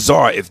chances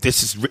are, if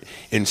this is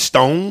in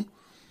stone,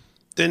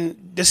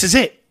 then this is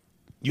it.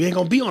 You ain't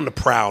gonna be on the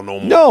prowl no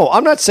more. No,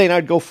 I'm not saying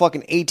I'd go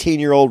fucking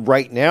 18-year-old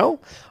right now.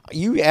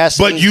 You asked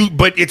me.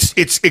 But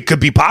it could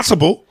be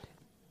possible.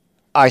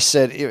 I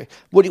said,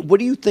 what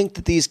do you think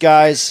that these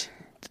guys,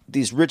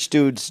 these rich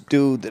dudes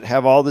do that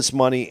have all this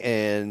money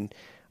and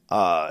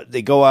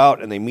they go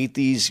out and they meet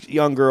these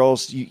young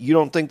girls? You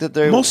don't think that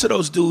they're... Most of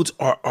those dudes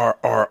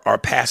are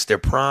past their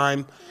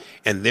prime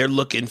and they're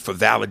looking for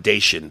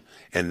validation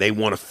and they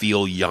want to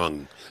feel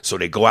young. So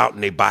they go out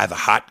and they buy the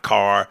hot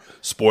car,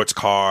 sports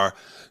car,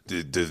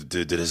 the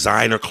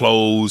designer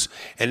clothes,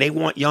 and they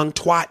want young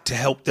twat to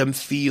help them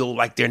feel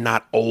like they're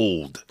not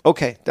old.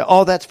 Okay,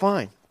 that's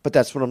fine, but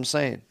that's what I'm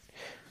saying.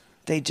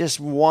 They just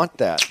want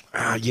that.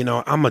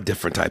 I'm a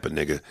different type of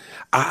nigga.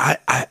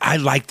 I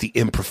like the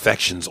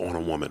imperfections on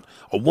a woman.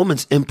 A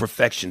woman's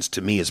imperfections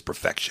to me is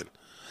perfection.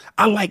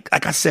 I like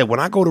I said, when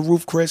I go to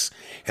Ruth Chris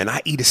and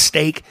I eat a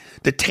steak,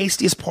 the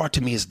tastiest part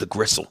to me is the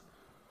gristle.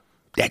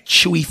 That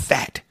chewy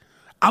fat.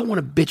 I want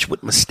a bitch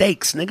with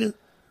mistakes, nigga.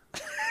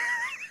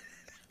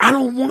 I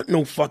don't want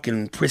no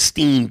fucking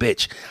pristine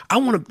bitch. I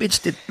want a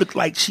bitch that look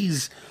like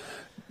she's,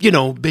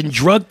 been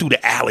drugged through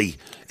the alley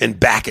and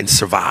back and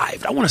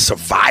survived. I want a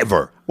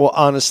survivor. Well,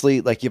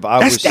 honestly, like if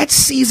I was... That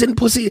seasoned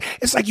pussy.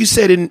 It's like you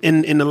said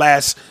in the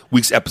last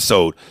week's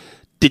episode,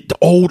 the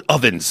old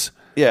ovens.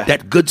 Yeah.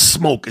 That good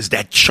smoke is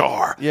that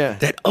char. Yeah.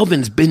 That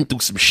oven's been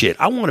through some shit.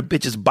 I want a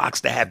bitch's box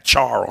to have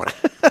char on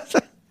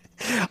it.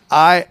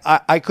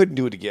 I couldn't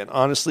do it again.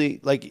 Honestly,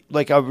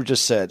 like I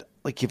just said,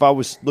 like if I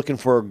was looking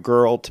for a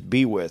girl to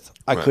be with,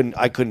 I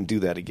couldn't do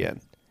that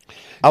again.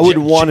 I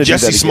wouldn't want to do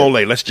that again. Jesse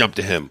Smollett, let's jump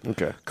to him.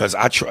 Okay. Because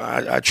I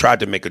tried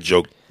to make a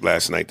joke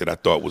last night that I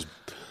thought was,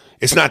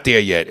 it's not there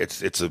yet.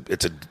 It's a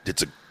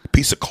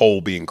piece of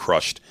coal being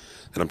crushed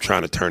that I'm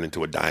trying to turn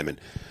into a diamond.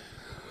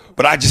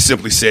 But I just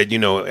simply said,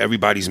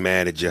 everybody's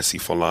mad at Jesse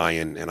for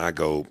lying, and I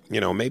go,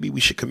 maybe we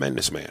should commend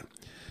this man,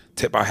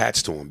 tip our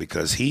hats to him,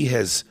 because he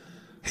has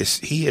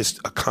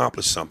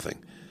accomplished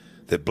something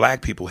that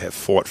black people have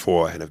fought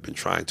for and have been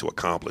trying to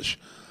accomplish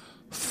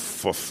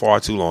for far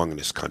too long in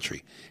this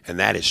country, and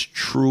that is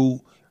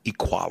true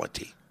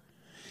equality.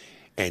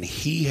 And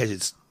he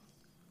has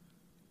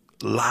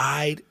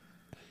lied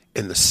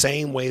in the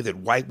same way that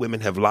white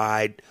women have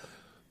lied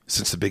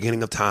since the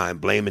beginning of time,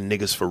 blaming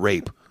niggas for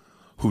rape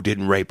who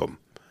didn't rape them.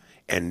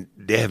 And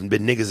there have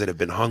been niggas that have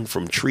been hung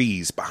from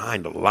trees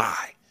behind a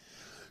lie.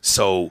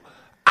 So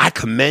I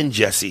commend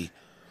Jesse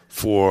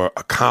for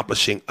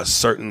accomplishing a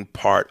certain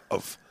part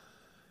of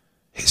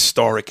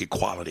historic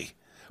equality.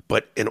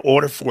 But in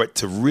order for it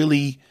to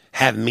really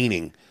have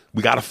meaning,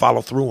 we got to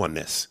follow through on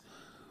this.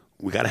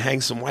 We got to hang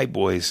some white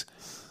boys,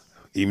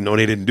 even though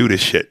they didn't do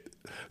this shit.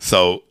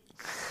 So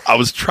I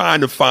was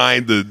trying to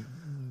find the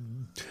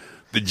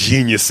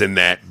genius in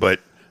that, but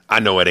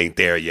I know it ain't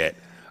there yet.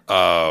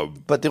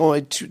 But the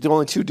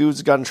only two dudes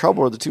that got in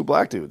trouble are the two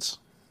black dudes.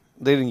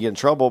 They didn't get in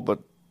trouble,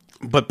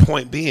 but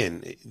point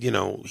being,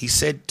 he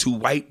said two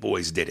white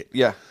boys did it.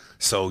 Yeah.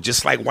 So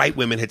just like white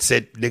women had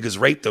said niggas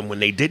raped them when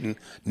they didn't,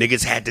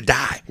 niggas had to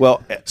die.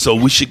 Well, so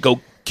we should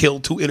go kill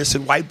two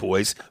innocent white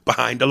boys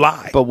behind a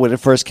lie. But when it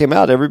first came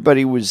out,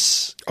 everybody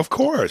was, of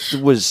course,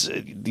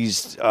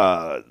 these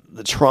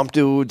the Trump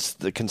dudes,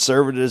 the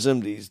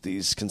conservatism,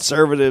 these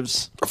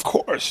conservatives, of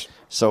course.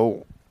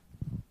 So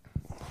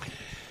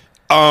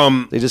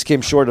they just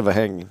came short of a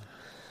hanging.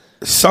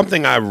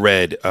 Something I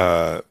read,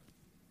 and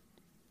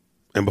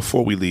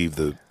before we leave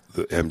the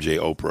MJ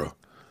Oprah,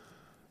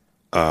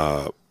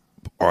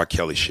 R.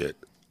 Kelly shit,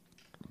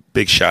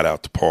 big shout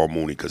out to Paul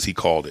Mooney, because he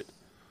called it.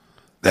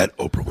 That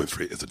Oprah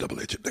Winfrey is a double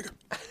agent nigga.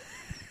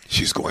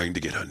 She's going to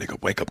get her nigga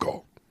wake up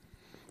call.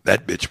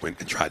 That bitch went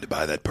and tried to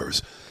buy that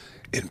purse.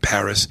 In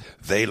Paris,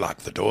 they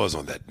locked the doors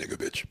on that nigga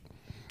bitch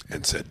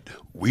and said,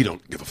 we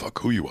don't give a fuck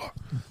who you are.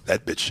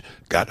 That bitch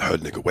got her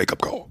nigga wake up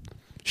call.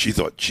 She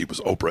thought she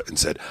was Oprah and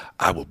said,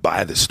 I will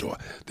buy this store.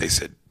 They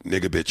said,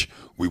 nigga bitch,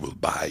 we will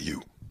buy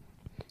you.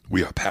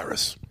 We are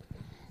Paris.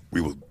 We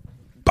will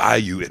buy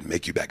you and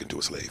make you back into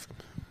a slave.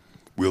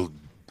 You'll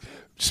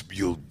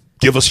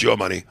give us your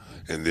money,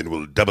 and then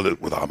we'll double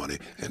it with our money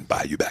and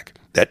buy you back.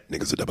 That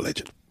nigga's a double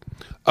agent.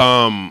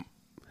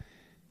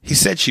 He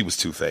said she was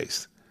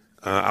two-faced.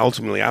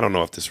 Ultimately, I don't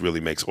know if this really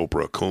makes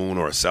Oprah a coon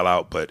or a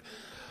sellout, but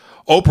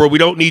Oprah, we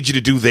don't need you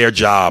to do their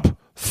job.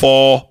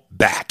 Fall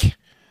back.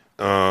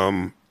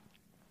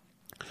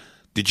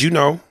 Did you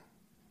know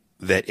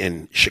that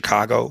in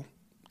Chicago,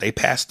 they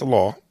passed a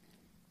law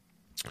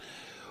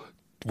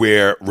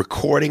where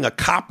recording a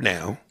cop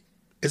now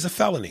is a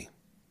felony?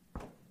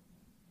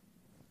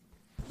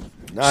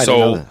 No, I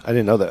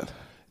didn't know that.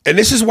 And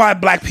this is why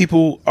black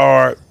people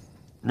are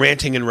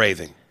ranting and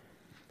raving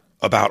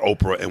about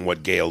Oprah and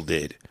what Gayle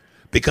did.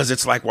 Because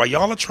it's like, while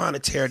y'all are trying to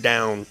tear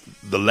down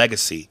the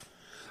legacy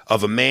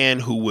of a man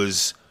who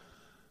was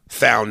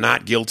found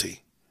not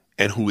guilty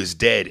and who is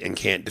dead and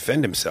can't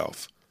defend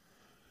himself,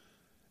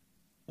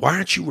 why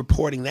aren't you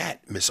reporting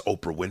that, Miss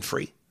Oprah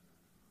Winfrey?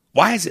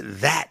 Why is it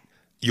that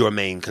your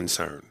main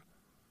concern?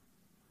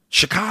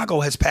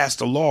 Chicago has passed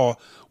a law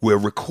where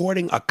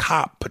recording a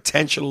cop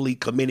potentially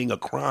committing a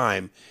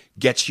crime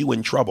gets you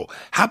in trouble.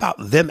 How about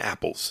them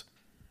apples?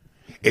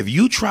 If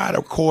you try to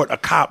record a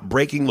cop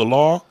breaking the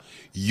law,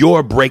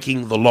 you're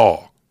breaking the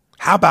law.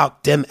 How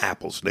about them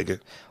apples,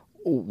 nigga?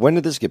 When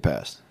did this get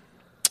passed?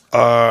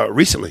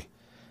 Recently.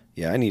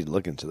 Yeah, I need to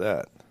look into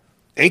that.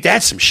 Ain't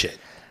that some shit?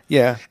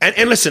 Yeah.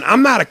 And listen,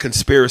 I'm not a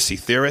conspiracy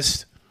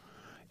theorist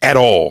at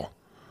all.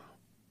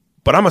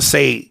 But I'm not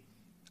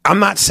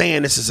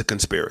saying this is a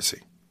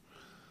conspiracy.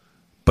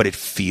 But it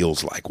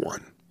feels like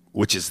one,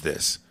 which is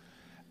this.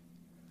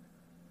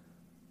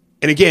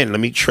 And again, let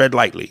me tread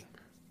lightly.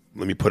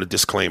 Let me put a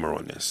disclaimer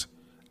on this.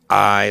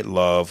 I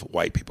love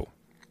white people.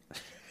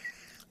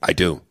 I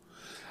do.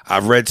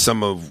 I've read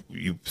some of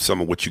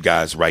what you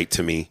guys write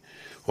to me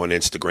on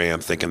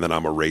Instagram thinking that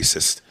I'm a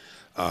racist.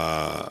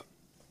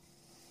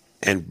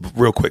 And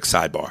real quick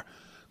sidebar,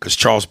 because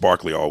Charles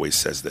Barkley always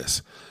says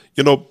this.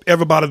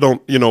 Everybody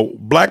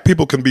black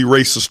people can be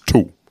racist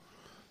too.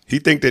 He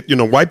think that,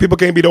 white people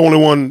can't be the only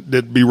one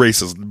that be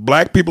racist.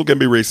 Black people can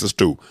be racist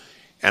too.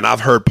 And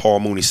I've heard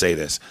Paul Mooney say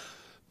this.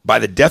 By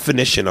the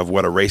definition of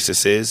what a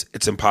racist is,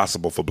 it's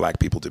impossible for black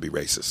people to be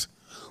racist.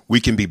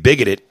 We can be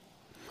bigoted.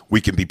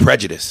 We can be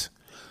prejudiced.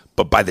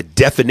 But by the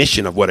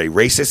definition of what a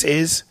racist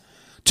is,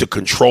 to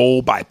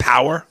control by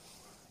power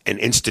and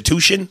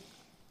institution,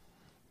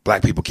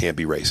 black people can't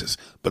be racist.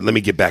 But let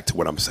me get back to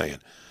what I'm saying.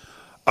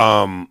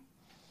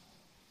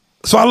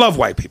 So I love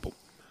white people.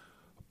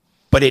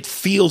 But it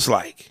feels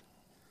like,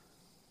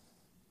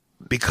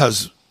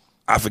 because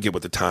I forget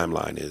what the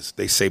timeline is,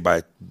 they say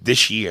by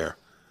this year,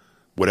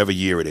 whatever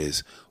year it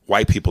is,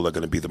 white people are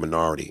going to be the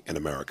minority in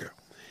America.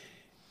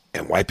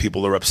 And white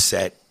people are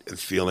upset and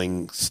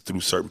feeling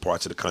through certain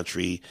parts of the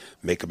country,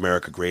 make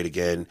America great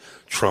again,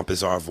 Trump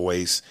is our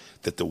voice,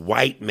 that the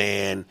white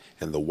man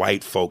and the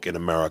white folk in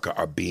America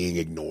are being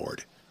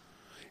ignored.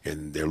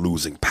 And they're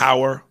losing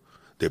power,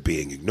 they're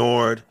being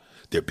ignored,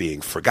 they're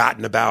being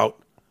forgotten about.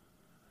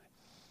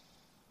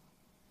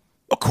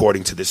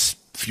 According to this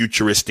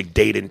futuristic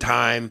date and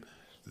time,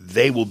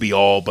 they will be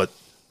all but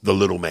the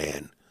little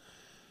man.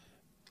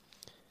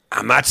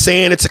 I'm not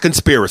saying it's a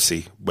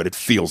conspiracy, but it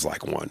feels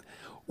like one,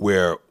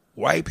 where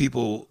white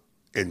people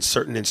in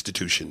certain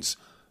institutions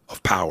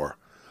of power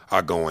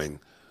are going,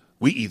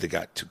 we either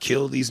got to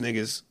kill these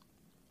niggas,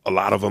 a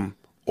lot of them,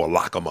 or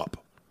lock them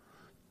up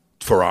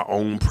for our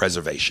own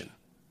preservation.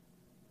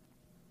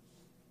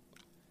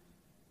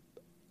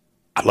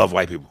 I love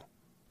white people.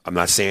 I'm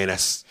not saying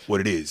that's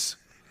what it is,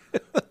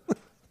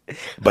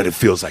 but it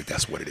feels like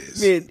that's what it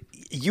is. Man,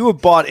 you were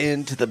bought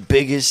into the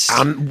biggest.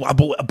 I'm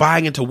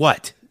buying into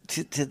what?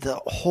 To the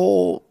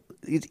whole.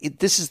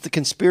 This is the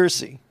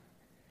conspiracy.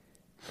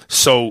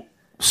 So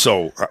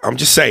I'm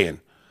just saying,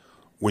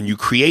 when you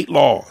create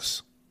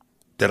laws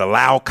that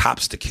allow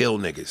cops to kill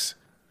niggas,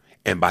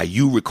 and by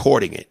you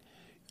recording it,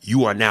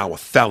 you are now a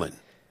felon.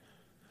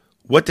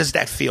 What does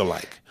that feel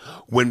like?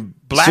 When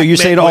black so you're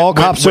saying all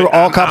cops are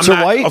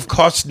white? Of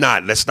course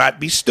not. Let's not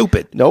be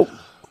stupid. Nope.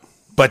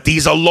 But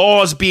these are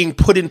laws being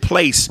put in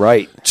place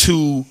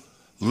to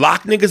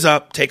lock niggas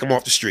up, take them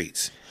off the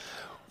streets.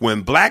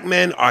 When black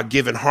men are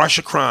given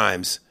harsher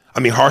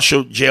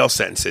jail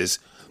sentences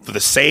for the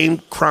same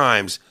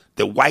crimes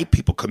that white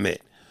people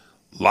commit,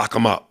 lock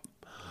them up.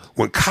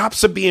 When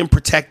cops are being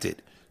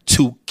protected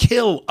to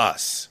kill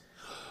us,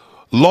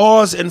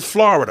 laws in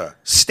Florida,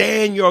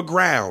 stand your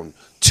ground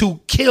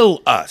to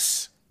kill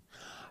us.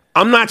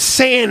 I'm not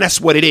saying that's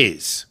what it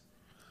is.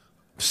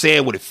 I'm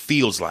saying what it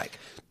feels like.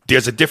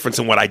 There's a difference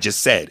in what I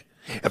just said.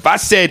 If I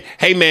said,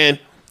 hey man,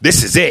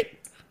 this is it.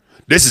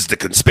 This is the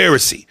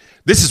conspiracy.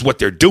 This is what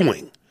they're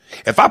doing.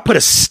 If I put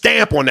a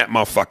stamp on that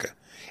motherfucker,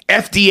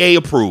 FDA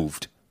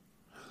approved,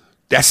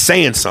 that's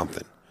saying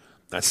something.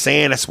 Not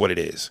saying that's what it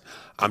is.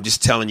 I'm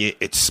just telling you,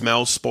 it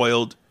smells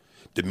spoiled.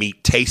 The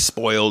meat tastes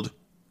spoiled.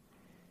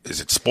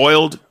 Is it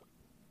spoiled?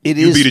 It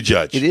you is. Be the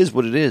judge. It is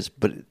what it is,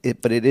 but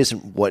it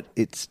isn't what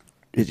it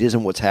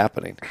isn't what's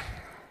happening.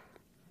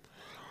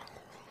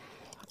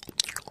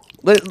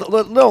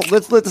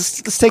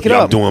 Let's take it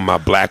up. I'm doing my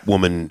black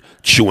woman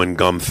chewing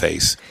gum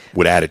face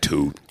with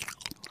attitude.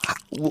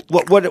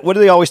 What do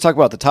they always talk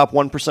about? The top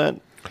 1%?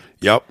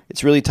 Yep.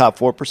 It's really top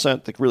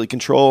 4% that really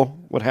control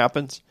what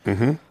happens.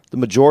 Mm-hmm. The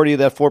majority of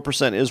that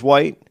 4% is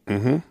white.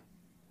 Mm-hmm.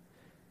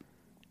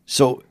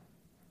 So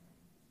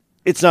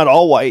it's not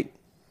all white,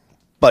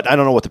 but I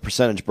don't know what the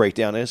percentage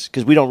breakdown is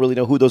because we don't really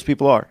know who those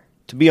people are,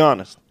 to be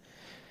honest.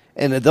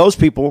 And if those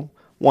people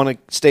want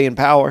to stay in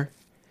power,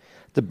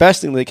 the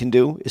best thing they can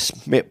do is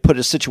put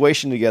a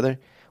situation together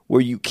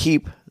where you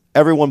keep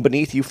everyone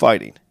beneath you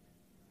fighting.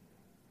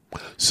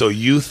 So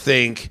you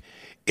think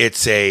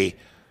the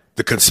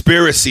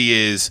conspiracy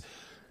is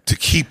to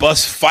keep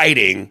us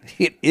fighting?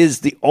 It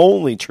is the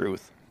only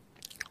truth.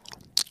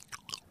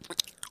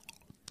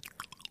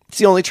 It's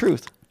the only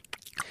truth.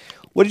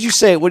 What did you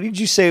say? What did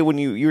you say when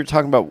you were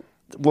talking about,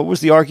 what was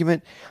the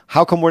argument?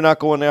 How come we're not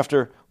going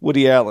after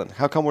Woody Allen?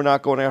 How come we're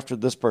not going after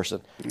this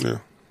person? Yeah.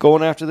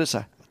 Going after this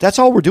side? That's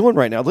all we're doing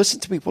right now. Listen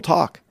to people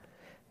talk.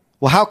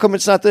 Well, how come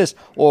it's not this?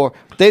 Or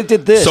they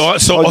did this. So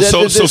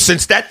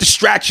since that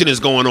distraction is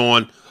going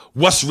on,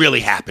 what's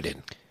really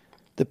happening?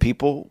 The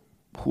people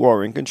who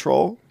are in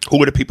control.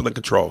 Who are the people in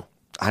control?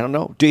 I don't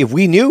know. If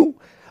we knew,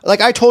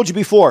 like I told you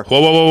before.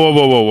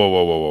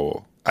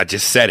 Whoa. I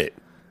just said it.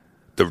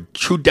 The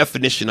true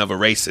definition of a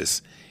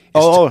racist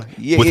is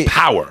with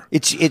power.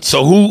 It's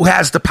so who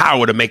has the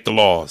power to make the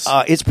laws?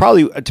 It's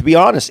probably, to be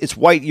honest, it's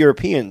white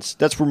Europeans.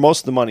 That's where most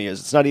of the money is.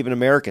 It's not even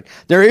American.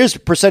 There is a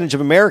percentage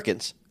of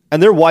Americans,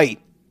 and they're white.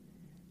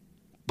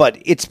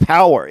 But it's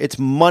power. It's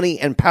money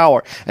and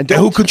power. And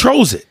who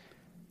controls it?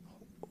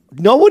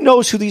 No one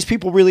knows who these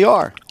people really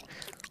are.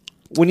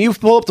 When you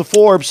pull up the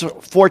Forbes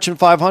Fortune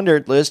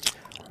 500 list,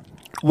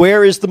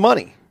 where is the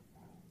money?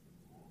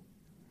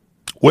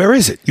 Where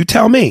is it? You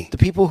tell me. The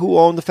people who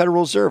own the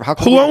Federal Reserve.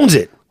 Who owns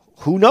it?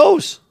 Who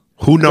knows?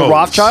 Who knows? The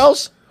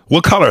Rothschilds?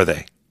 What color are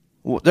they?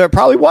 Well, they're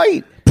probably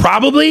white.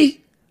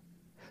 Probably?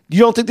 You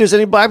don't think there's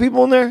any black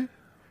people in there?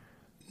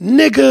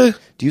 Nigga.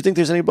 Do you think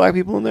there's any black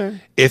people in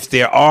there? If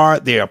there are,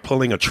 they are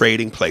pulling or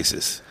trading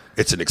places.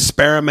 It's an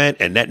experiment,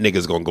 and that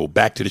nigga's going to go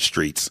back to the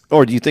streets.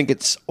 Or do you think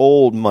it's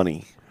old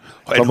money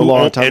from a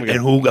long time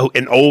ago?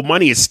 And old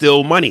money is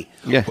still money.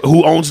 Yeah.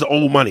 Who owns the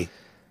old money?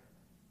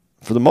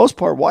 For the most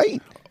part,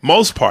 white.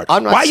 Most part.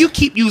 Why you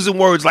keep using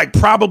words like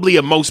probably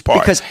a most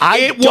part? Because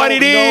I don't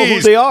know who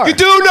is. they are. You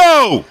do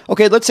know.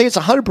 Okay, let's say it's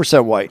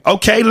 100% white.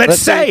 Okay, let's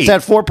say it's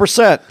at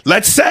 4%.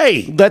 Let's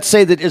say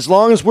that as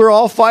long as we're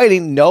all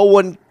fighting, no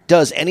one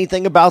does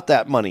anything about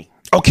that money.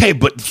 Okay,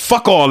 but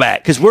fuck all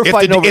that. Because we're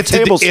fighting over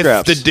table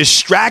scraps. If the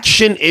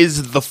distraction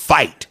is the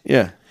fight,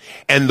 yeah,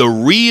 and the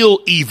real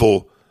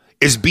evil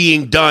is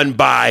being done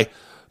by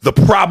the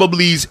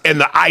probablys and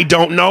the I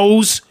don't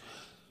knows,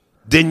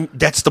 Then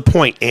that's the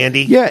point,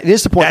 Andy. Yeah, it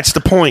is the point. That's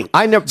the point.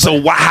 I never. So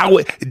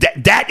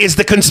that is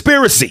the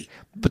conspiracy.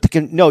 But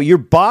no, you're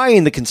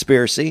buying the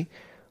conspiracy.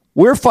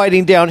 We're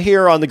fighting down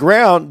here on the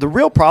ground. The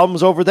real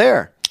problem's over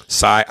there.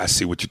 Sai, I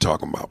see what you're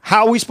talking about.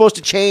 How are we supposed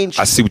to change?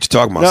 I see what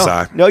you're talking about,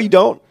 Sai. No, you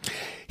don't.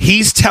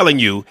 He's telling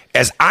you,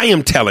 as I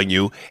am telling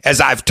you,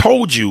 as I've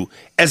told you,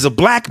 as a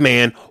black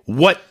man,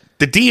 what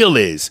the deal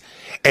is.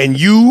 And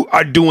you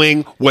are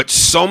doing what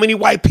so many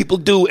white people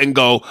do and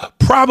go,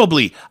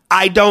 probably,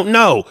 I don't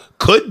know,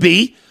 could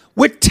be.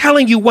 We're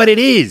telling you what it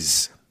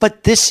is.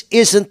 But this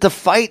isn't the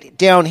fight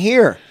down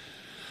here.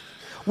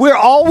 We're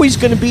always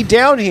going to be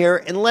down here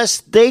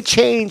unless they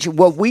change.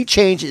 What we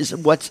change is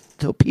what's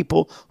the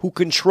people who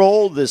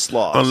control this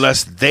law.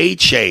 Unless they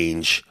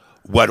change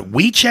what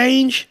we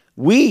change?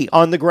 We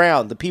on the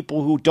ground, the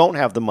people who don't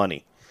have the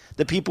money.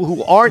 The people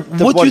who aren't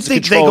the what do you ones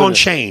think they're going to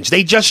change?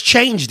 They just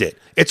changed it.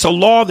 It's a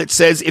law that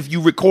says if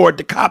you record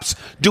the cops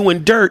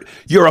doing dirt,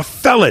 you're a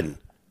felon.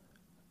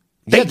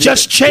 They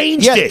just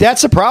changed it. Yeah,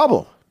 that's a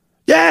problem.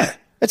 Yeah.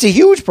 That's a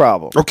huge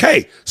problem.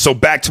 Okay, so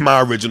back to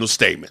my original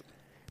statement.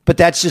 But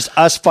that's just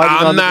us fighting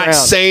on the ground. I'm not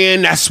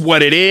saying that's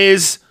what it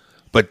is,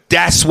 but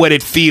that's what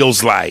it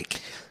feels like.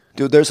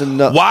 Dude, there's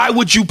enough. Why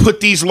would you put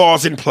these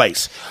laws in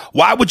place?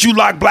 Why would you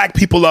lock black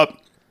people up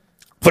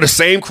for the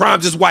same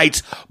crimes as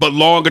whites, but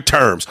longer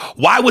terms?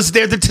 Why was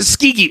there the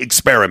Tuskegee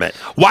experiment?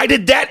 Why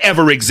did that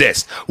ever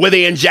exist, where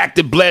they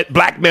injected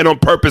black men on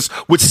purpose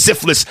with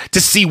syphilis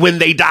to see when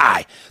they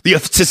die,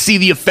 to see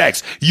the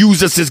effects,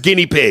 use us as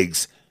guinea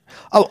pigs?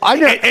 Oh, I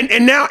know.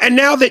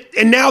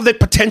 And now that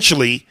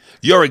potentially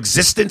your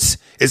existence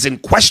is in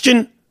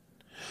question,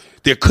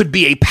 there could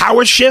be a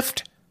power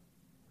shift.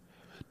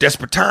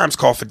 Desperate times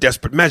call for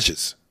desperate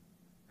measures.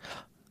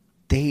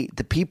 The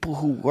people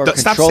who are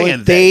Stop controlling,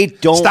 saying they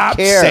don't Stop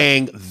care. Stop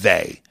saying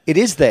they. It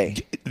is they.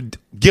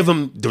 Give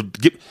them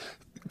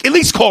at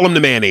least call them the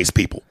mayonnaise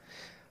people.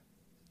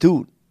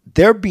 Dude,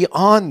 they're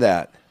beyond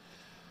that.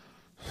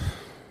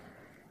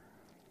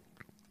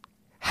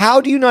 How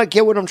do you not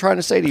get what I'm trying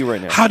to say to you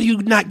right now? How do you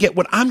not get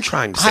what I'm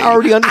trying to say? I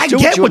already understood.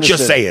 I get what you're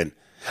saying,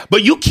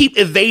 but you keep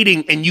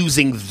evading and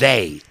using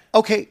they.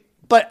 Okay,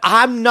 but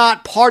I'm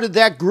not part of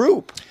that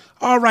group.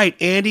 All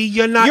right, Andy,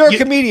 you're not. You're a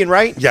comedian,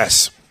 right?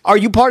 Yes. Are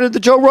you part of the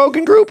Joe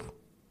Rogan group?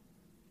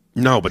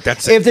 No, but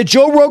that's if the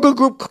Joe Rogan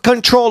group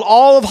controlled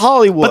all of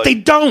Hollywood. But they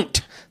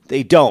don't.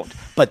 They don't.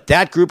 But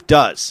that group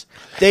does.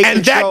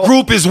 And that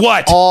group is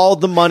what? All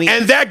the money.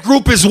 And that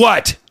group is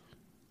what?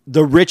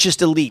 The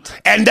richest elite.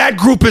 And that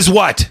group is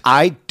what?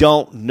 I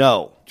don't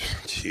know.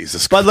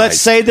 Jesus Christ. But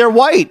let's say they're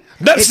white.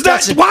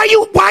 That's why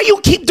you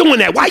keep doing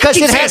that? Why because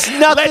you keep it has saying,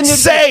 nothing let's to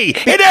say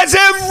it has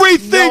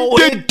everything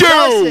to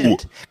do.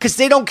 Because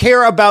they don't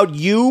care about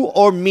you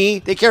or me.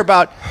 They care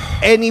about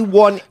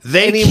anyone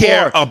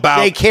anymore.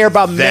 They care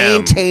about them.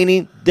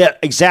 Maintaining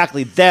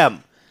exactly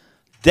them.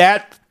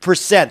 That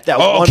percent. That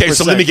 1%. Okay,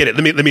 so let me get it.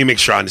 Let me make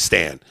sure I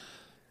understand.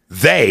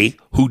 They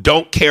who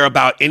don't care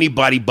about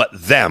anybody but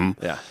them.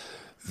 Yeah.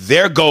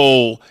 Their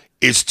goal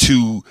is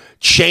to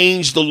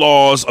change the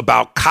laws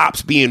about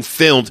cops being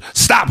filmed.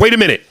 Stop, wait a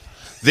minute.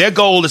 Their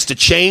goal is to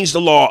change the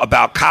law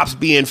about cops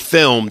being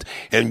filmed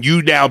and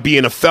you now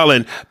being a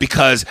felon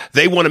because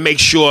they want to make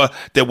sure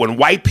that when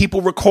white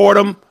people record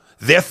them,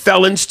 they're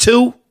felons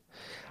too.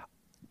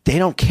 They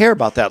don't care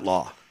about that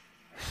law.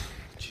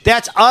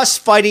 That's us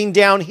fighting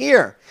down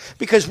here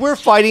because we're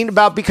fighting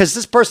about because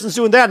this person's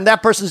doing that and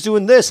that person's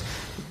doing this.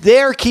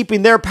 They're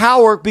keeping their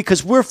power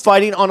because we're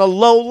fighting on a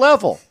low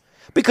level.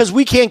 Because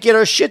we can't get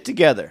our shit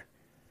together.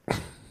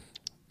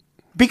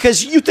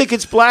 Because you think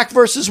it's black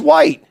versus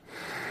white.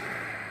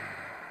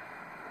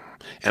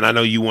 And I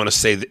know you want to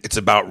say that it's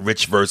about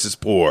rich versus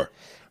poor,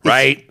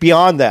 right? It's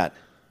beyond that.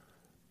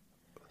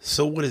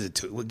 So what is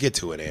it? We'll get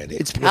to it, Andy.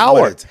 It's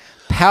power.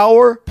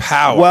 Power.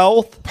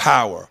 Wealth.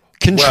 Power.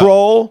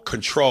 Control. Wealth,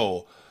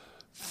 control.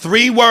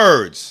 3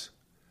 words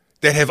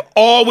that have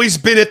always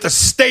been at the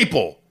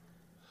staple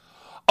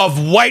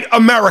of white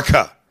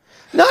America.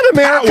 Not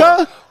America.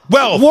 Power.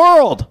 Well,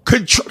 world.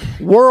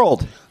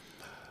 World.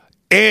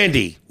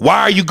 Andy,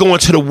 why are you going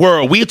to the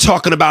world? We're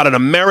talking about an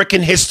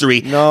American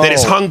history that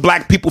has hung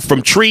black people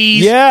from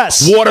trees,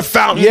 water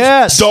fountains,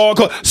 dog.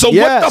 So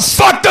what the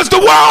fuck does the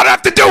world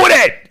have to do with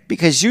it?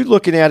 Because you're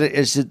looking at it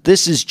as that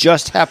this is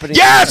just happening.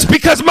 Yes,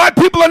 because my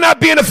people are not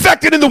being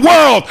affected in the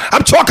world.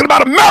 I'm talking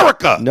about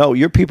America. No,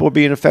 your people are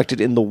being affected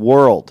in the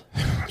world.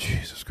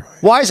 Jesus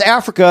Christ. Why is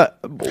Africa...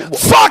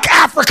 Fuck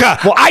Africa.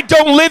 Well, I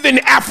don't live in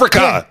Africa.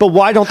 Yeah, but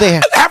why don't they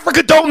have...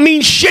 Africa don't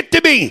mean shit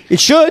to me. It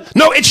should.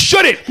 No, it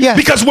shouldn't. Yeah.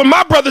 Because when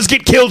my brothers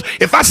get killed,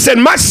 if I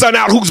send my son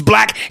out who's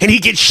black and he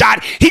gets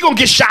shot, he gonna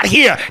get shot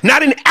here,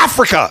 not in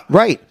Africa.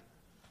 Right.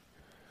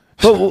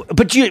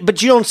 But you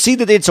don't see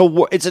that it's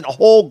a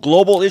whole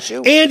global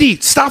issue? Andy,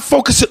 stop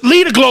focusing.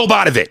 Leave the globe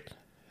out of it.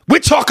 We're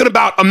talking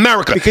about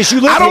America. Because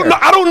you live here.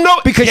 I don't know.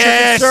 Because your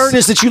concern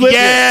is that you live here.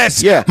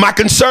 Yes. Yeah. My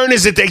concern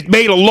is that they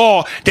made a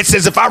law that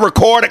says if I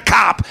record a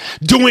cop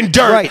doing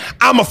dirt,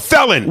 I'm a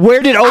felon.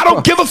 Where did Oprah? I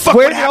don't give a fuck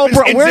what happens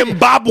in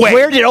Zimbabwe.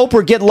 Where did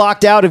Oprah get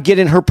locked out of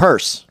getting her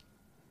purse?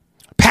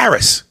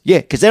 Paris. Yeah,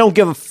 because they don't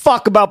give a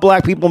fuck about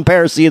black people in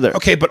Paris either.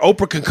 Okay, but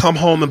Oprah can come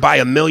home and buy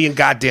 1 million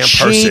goddamn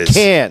She purses.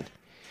 can.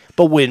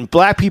 But when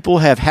black people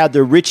have had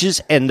their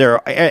riches and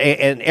their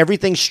and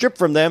everything stripped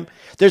from them,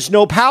 there's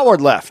no power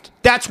left.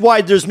 That's why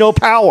there's no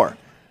power.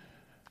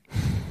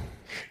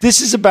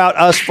 This is about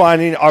us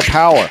finding our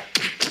power.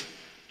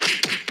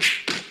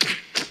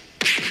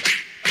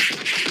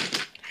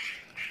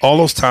 All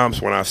those times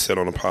when I've said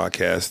on a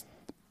podcast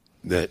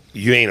that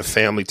you ain't a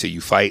family till you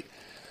fight,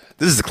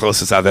 this is the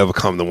closest I've ever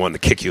come to one to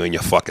kick you in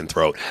your fucking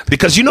throat.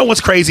 Because you know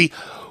what's crazy?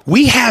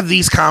 We have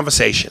these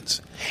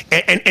conversations.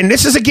 And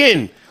this is,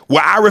 again,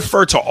 where I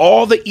refer to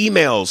all the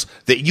emails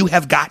that you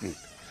have gotten.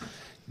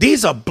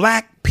 These are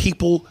black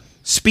people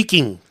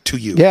speaking to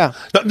you. Yeah.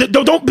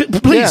 Don't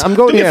please, Yeah, I'm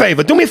going do me a here.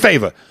 favor. Do me a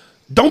favor.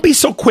 Don't be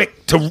so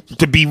quick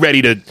to be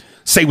ready to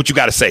say what you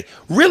got to say.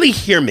 Really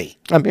hear me.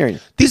 I'm hearing you.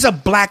 These are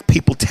black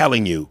people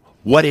telling you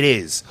what it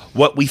is,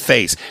 what we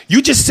face.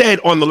 You just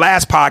said on the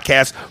last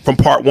podcast from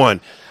part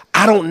 1,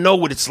 I don't know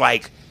what it's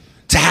like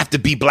to have to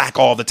be black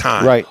all the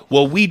time. Right.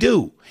 Well, we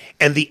do.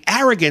 And the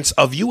arrogance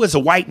of you as a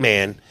white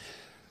man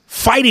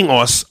fighting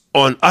us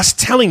on us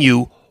telling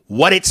you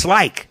what it's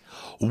like,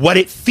 what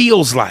it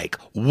feels like,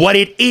 what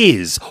it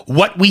is,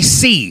 what we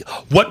see,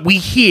 what we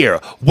hear,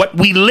 what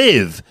we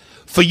live.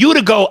 For you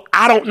to go,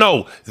 I don't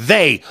know,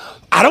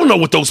 I don't know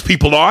what those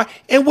people are,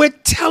 and we're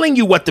telling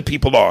you what the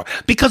people are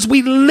because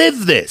we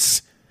live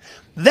this.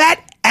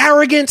 That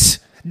arrogance,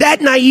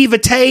 that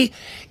naivete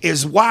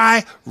is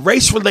why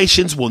race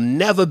relations will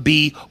never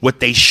be what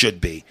they should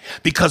be.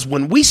 Because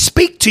when we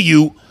speak to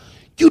you,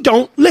 you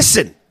don't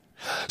listen.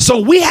 So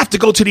we have to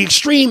go to the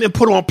extreme and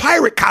put on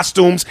pirate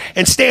costumes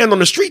and stand on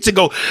the streets and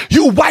go,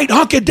 you white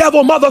hunky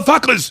devil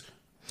motherfuckers,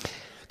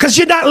 because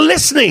you're not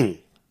listening.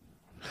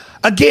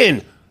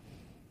 Again,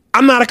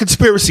 I'm not a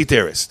conspiracy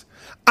theorist.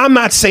 I'm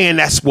not saying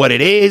that's what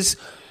it is.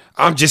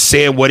 I'm just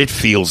saying what it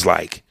feels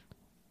like.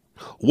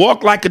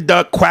 Walk like a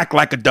duck, quack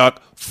like a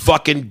duck,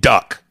 fucking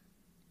duck.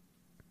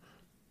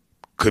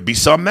 Could be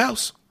something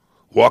else.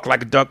 Walk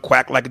like a duck,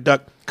 quack like a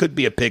duck. Could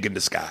be a pig in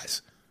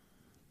disguise.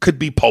 Could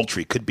be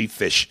poultry, could be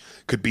fish,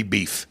 could be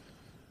beef.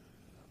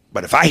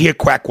 But if I hear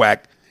quack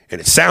quack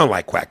and it sound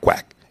like quack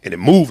quack and it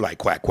move like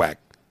quack quack,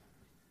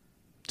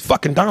 it's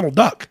fucking Donald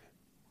Duck.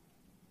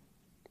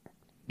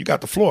 You got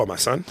the floor, my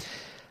son.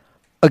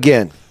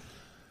 Again,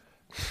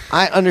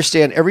 I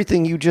understand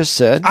everything you just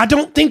said. I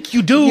don't think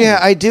you do. Yeah,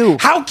 I do.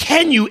 How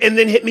can you and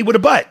then hit me with a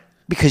butt?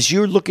 Because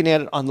you're looking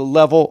at it on the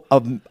level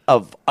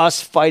of us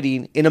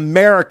fighting in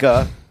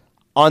America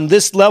on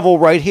this level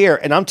right here.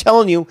 And I'm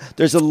telling you,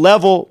 there's a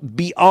level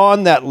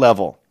beyond that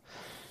level.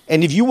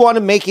 And if you want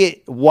to make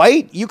it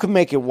white, you can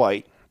make it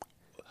white.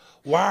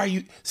 Why are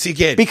you... See,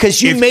 again...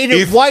 Because you made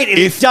it white and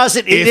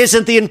it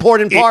isn't the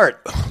important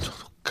part.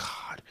 Oh,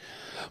 God.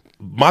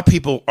 My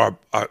people are...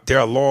 There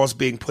are laws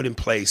being put in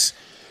place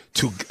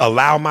to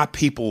allow my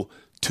people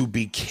to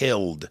be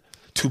killed,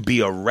 to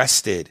be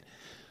arrested.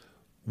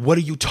 What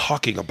are you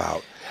talking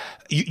about?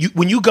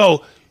 When you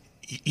go...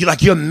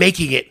 You're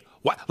making it...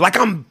 Like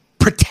I'm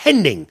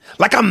pretending.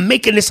 Like I'm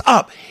making this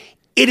up.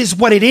 It is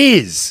what it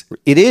is.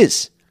 It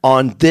is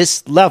on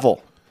this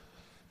level.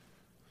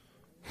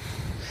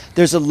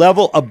 There's a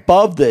level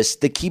above this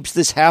that keeps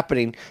this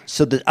happening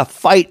so that a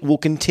fight will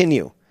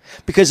continue.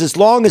 Because as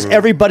long as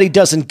everybody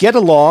doesn't get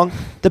along,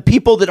 the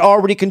people that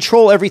already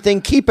control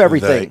everything keep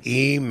everything.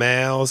 The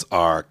emails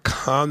are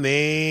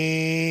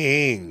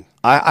coming.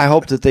 I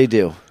hope that they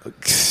do.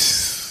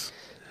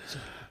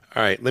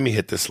 All right, let me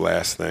hit this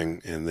last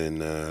thing, and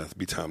then it'll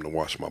be time to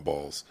wash my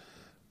balls.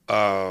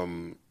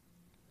 Was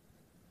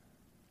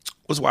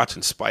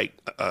watching Spike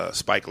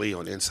Lee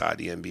on Inside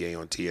the NBA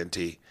on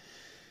TNT,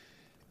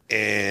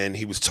 and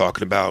he was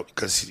talking about,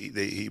 because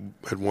he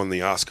had won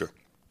the Oscar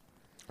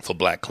for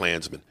Black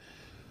Klansman,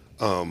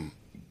 and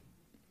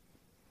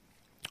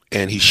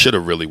he should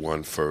have really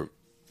won for.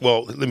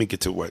 Well, let me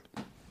get to what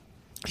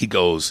he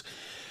goes.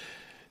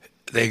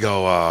 They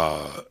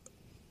go.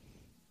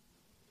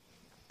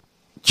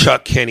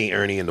 Chuck, Kenny,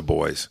 Ernie, and the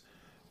boys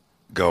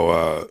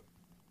go,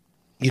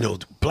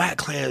 Black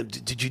Klan,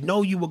 did you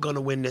know you were going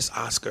to win this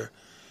Oscar?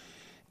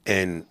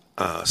 And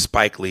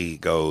Spike Lee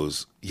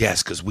goes,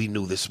 yes, because we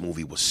knew this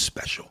movie was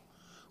special.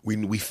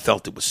 We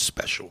felt it was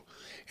special.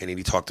 And then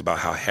he talked about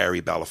how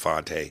Harry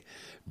Belafonte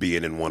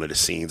being in one of the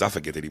scenes, I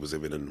forget that he was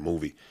even in the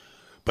movie,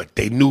 but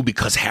they knew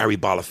because Harry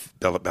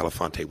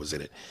Belafonte was in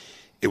it,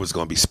 it was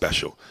going to be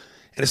special.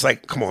 And it's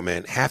like, come on,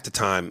 man. Half the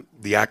time,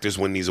 the actors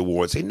win these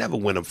awards. They never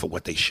win them for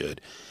what they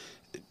should.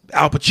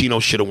 Al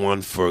Pacino should have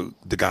won for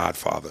The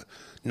Godfather,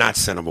 not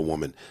Son of a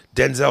Woman.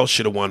 Denzel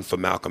should have won for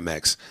Malcolm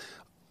X,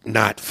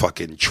 not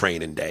fucking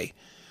Training Day.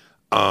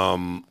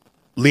 Leonardo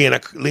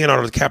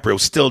DiCaprio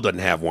still doesn't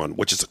have one,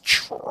 which is a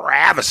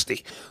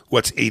travesty.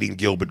 What's Eating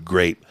Gilbert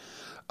Grape?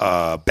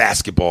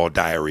 Basketball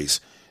Diaries.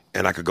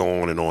 And I could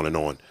go on and on and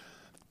on.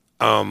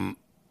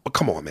 But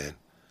come on, man.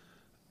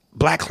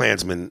 Black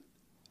Klansman...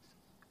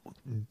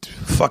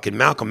 Fucking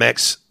Malcolm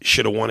X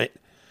should have won it.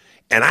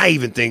 And I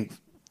even think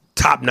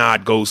top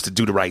nod goes to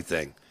Do the Right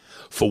Thing.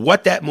 for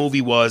what that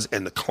movie was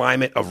and the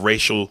climate of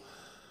racial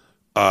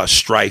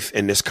strife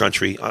in this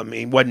country. I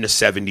mean, it wasn't the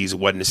 70s, it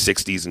wasn't the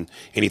 60s, and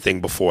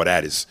anything before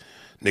that is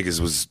niggas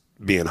was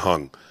being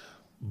hung.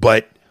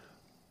 But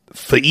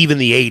for even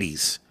the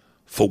 80s,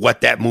 for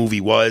what that movie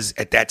was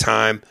at that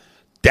time,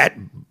 that,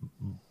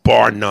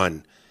 bar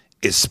none,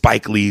 is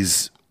Spike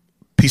Lee's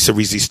piece of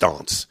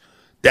resistance.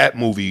 That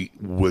movie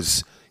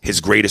was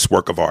his greatest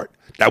work of art.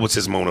 That was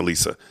his Mona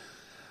Lisa.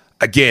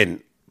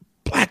 Again,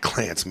 Black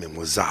Klansman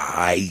was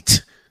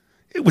aight.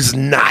 It was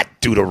not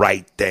Do the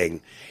Right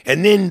Thing.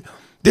 And then,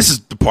 this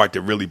is the part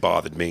that really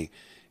bothered me,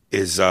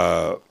 is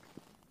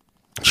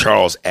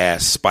Charles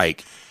asked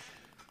Spike,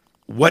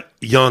 what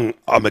young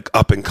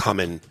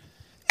up-and-coming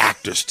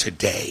actors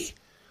today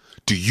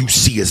do you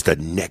see as the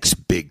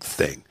next big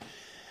thing?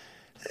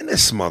 And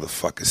this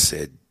motherfucker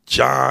said,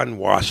 John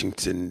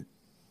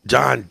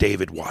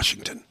David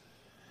Washington.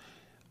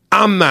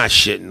 I'm not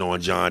shitting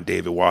on John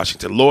David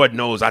Washington. Lord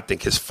knows I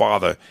think his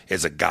father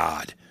is a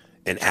god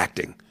in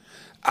acting.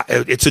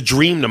 It's a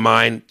dream of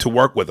mine to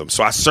work with him,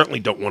 so I certainly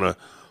don't want to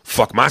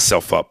fuck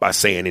myself up by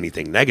saying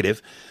anything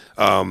negative.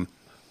 But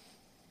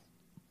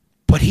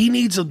he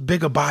needs a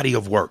bigger body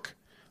of work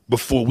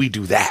before we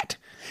do that.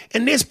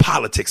 And there's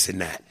politics in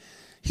that.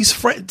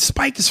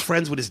 Spike is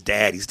friends with his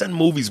dad. He's done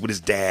movies with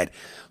his dad.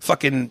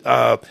 Fucking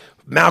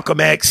Malcolm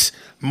X,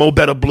 Mo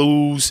Better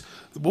Blues.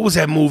 What was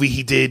that movie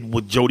he did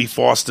with Jodie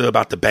Foster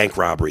about the bank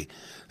robbery?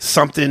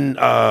 Something. You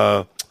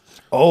know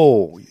what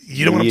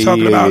I'm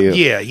talking about?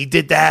 Yeah, he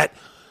did that.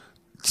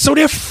 So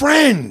they're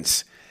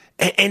friends,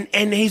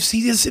 and he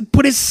just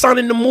put his son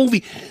in the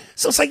movie.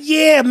 So it's like,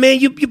 yeah, man,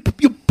 you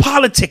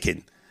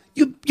politicking.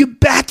 You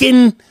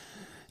backing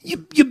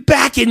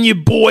your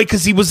boy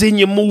because he was in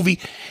your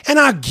movie, and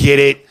I get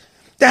it.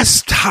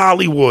 That's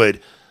Hollywood,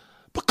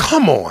 but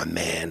come on,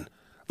 man.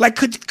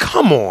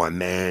 Come on,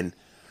 man.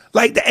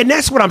 And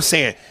that's what I'm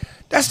saying.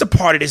 That's the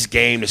part of this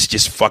game that's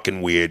just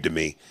fucking weird to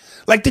me.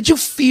 Like, did you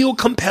feel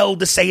compelled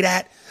to say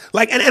that?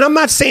 Like, and I'm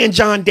not saying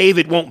John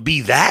David won't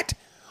be that.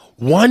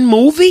 One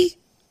movie?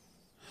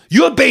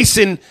 You're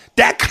basing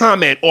that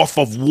comment off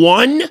of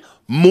one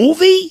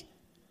movie?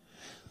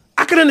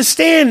 I could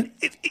understand,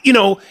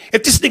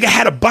 if this nigga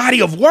had a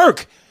body of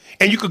work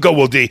and you could go,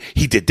 well,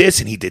 he did this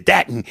and he did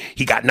that and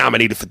he got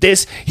nominated for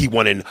this. He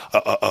won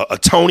a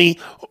Tony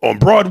on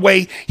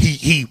Broadway.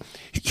 He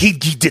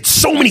did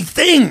so many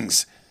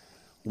things.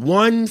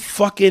 One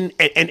fucking,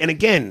 and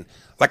again,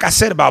 like I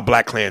said about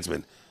Black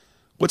Klansman,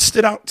 what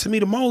stood out to me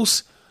the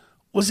most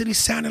was that he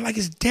sounded like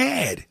his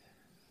dad.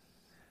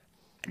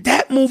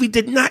 That movie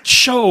did not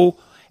show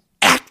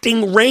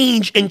acting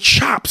range and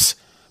chops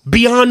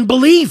beyond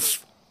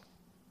belief.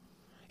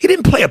 He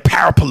didn't play a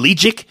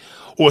paraplegic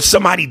or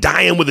somebody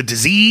dying with a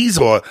disease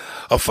or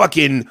a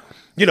fucking,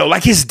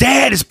 like his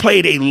dad has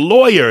played a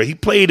lawyer. He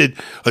played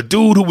a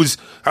dude who was,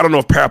 I don't know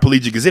if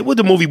paraplegic is it. What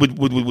the movie with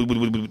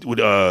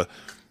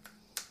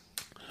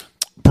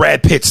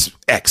Brad Pitt's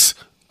ex,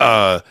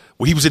 where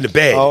he was in the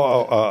bed.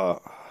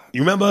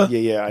 You remember?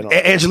 Yeah, I know.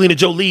 Angelina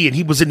Jolie, and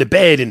he was in the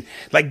bed, and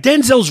like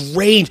Denzel's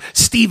range,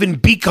 Stephen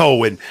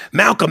Biko and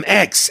Malcolm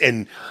X,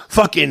 and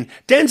fucking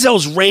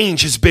Denzel's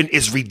range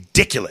is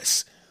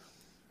ridiculous.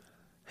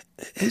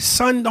 His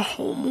son, the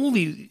whole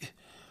movie,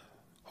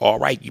 all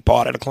right, you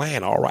part of the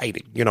Klan, all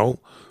right,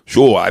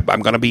 sure,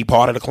 I'm gonna be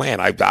part of the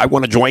Klan. I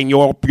want to join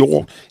your.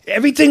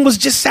 Everything was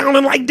just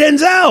sounding like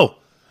Denzel.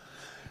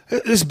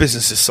 This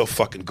business is so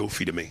fucking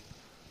goofy to me.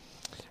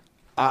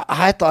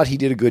 I thought he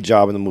did a good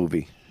job in the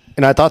movie.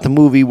 And I thought the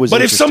movie was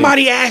But if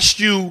somebody asked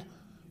you,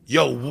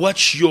 yo,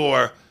 what's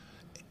your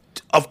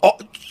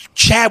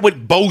Chadwick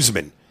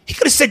Boseman? He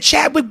could have said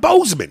Chadwick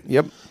Boseman.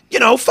 Yep.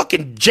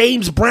 Fucking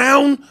James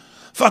Brown,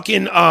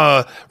 fucking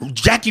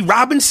Jackie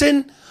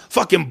Robinson,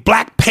 fucking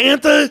Black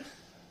Panther.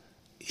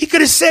 He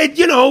could have said,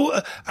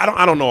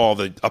 I don't know all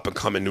the up and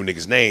coming new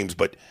niggas' names,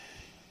 but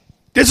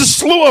there's a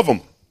slew of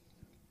them.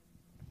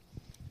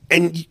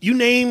 And you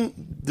name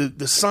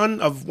the son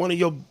of one of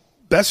your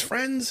best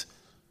friends.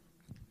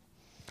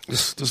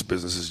 This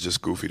business is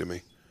just goofy to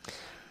me.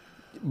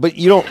 But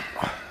you don't.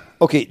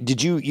 Okay,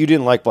 you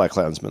didn't like Black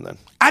Klansman then?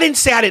 I didn't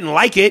say I didn't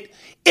like it.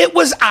 It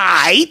was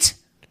aight.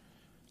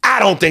 I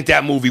don't think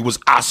that movie was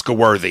Oscar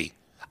worthy.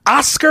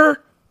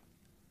 Oscar.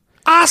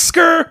 I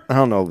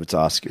don't know if it's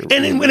Oscar.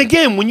 And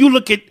again, when you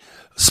look at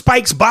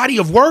Spike's body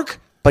of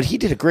work, but he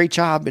did a great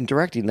job in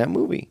directing that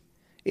movie.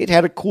 It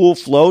had a cool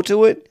flow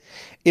to it.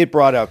 It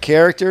brought out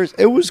characters.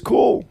 It was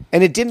cool,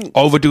 and it didn't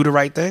overdo the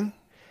right thing.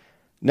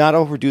 Not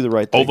overdo the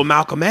right thing. Over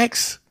Malcolm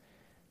X?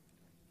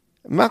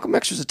 Malcolm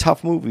X was a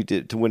tough movie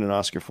to win an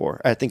Oscar for.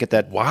 I think at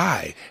that...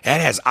 Why? That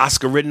has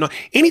Oscar written on...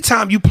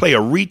 Anytime you play a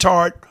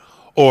retard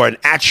or an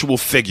actual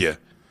figure,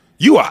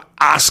 you are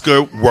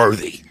Oscar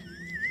worthy.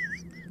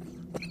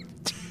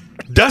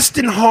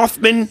 Dustin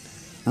Hoffman,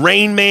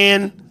 Rain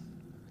Man.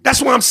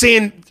 That's why I'm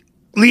saying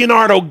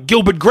Leonardo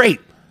Gilbert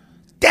Grape.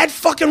 That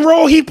fucking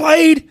role he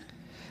played.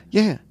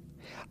 Yeah.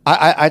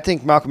 I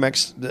think Malcolm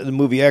X, the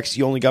movie X,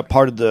 you only got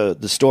part of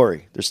the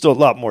story. There's still a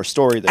lot more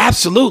story there.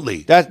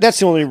 Absolutely. That's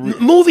the only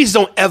Movies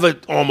don't ever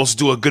almost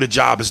do a good a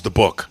job as the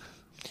book.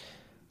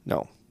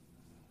 No.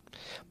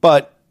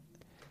 But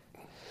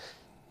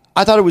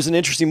I thought it was an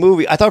interesting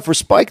movie. I thought for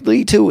Spike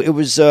Lee too, it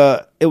was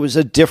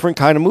a different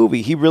kind of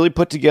movie. He really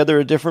put together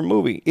a different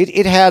movie.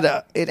 It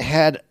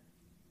had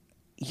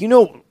you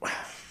know,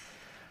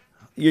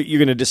 you're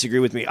going to disagree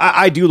with me.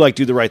 I do like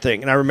Do the Right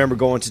Thing, and I remember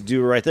going to Do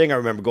the Right Thing. I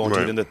remember going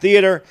to it in the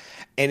theater,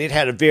 and it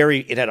had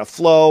a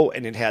flow,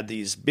 and it had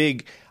these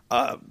big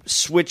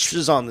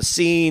switches on the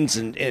scenes,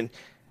 and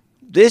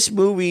this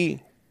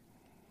movie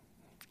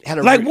had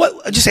a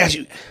what? I just ask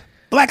you,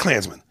 Black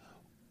Klansman.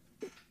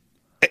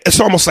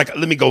 It's almost like,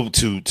 let me go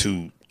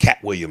to Cat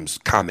Williams'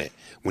 comment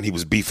when he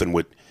was beefing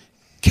with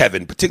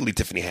Kevin, particularly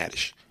Tiffany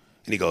Haddish,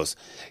 and he goes,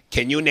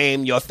 "Can you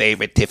name your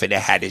favorite Tiffany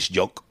Haddish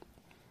joke?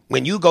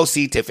 When you go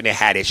see Tiffany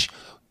Haddish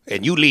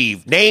and you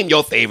leave, name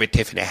your favorite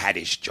Tiffany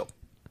Haddish joke."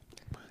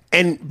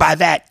 And by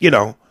that, you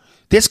know,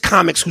 there's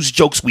comics whose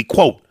jokes we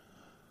quote.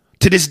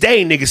 To this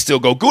day, niggas still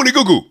go, "Goonie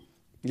goo goo."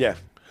 Yeah.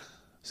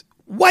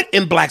 What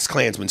in Black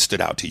Klansman stood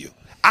out to you?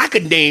 I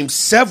could name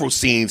several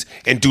scenes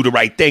and Do the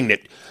Right Thing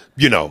that,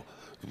 you know,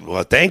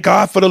 well, thank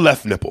God for the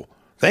left nipple.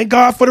 Thank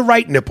God for the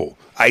right nipple.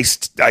 I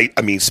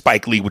mean,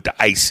 Spike Lee with the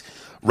ice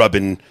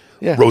rubbing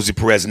Rosie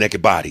Perez's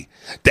naked body.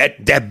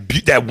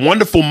 That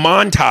wonderful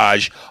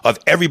montage of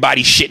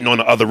everybody shitting on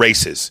the other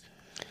races.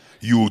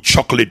 You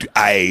chocolate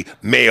eye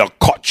Mayor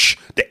Koch,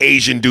 the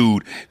Asian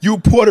dude. You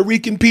Puerto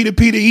Rican Peter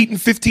eating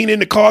 15 in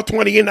the car,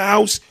 20 in the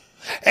house.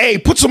 Hey,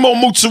 put some more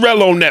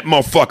mozzarella on that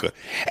motherfucker.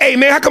 Hey,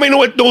 man, how come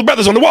ain't no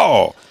brothers on the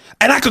wall?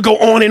 And I could go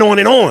on and on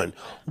and on.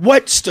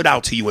 What stood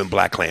out to you in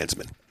Black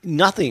Klansman?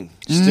 Nothing.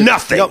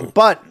 Nothing.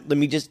 But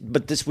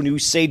this, when you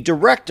say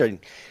director,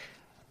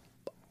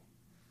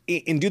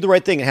 in Do the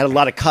Right Thing, it had a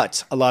lot of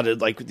cuts, a lot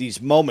of like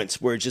these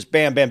moments where it's just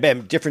bam, bam,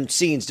 bam, different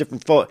scenes,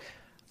 different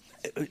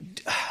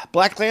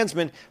Black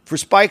Klansman for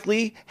Spike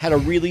Lee had a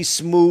really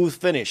smooth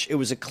finish. It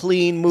was a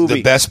clean movie.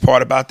 The best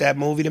part about that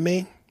movie to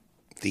me,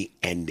 the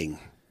ending,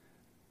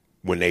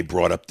 when they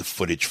brought up the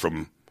footage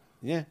from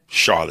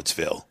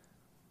Charlottesville.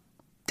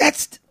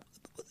 That's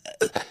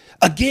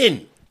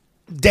again,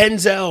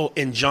 Denzel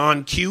and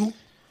John Q.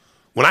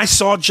 When I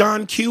saw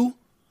John Q,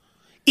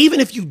 even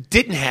if you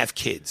didn't have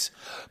kids,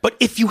 but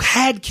if you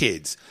had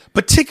kids,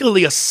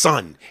 particularly a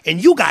son,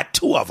 and you got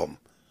two of them,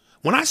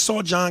 when I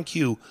saw John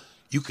Q,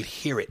 you could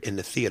hear it in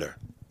the theater.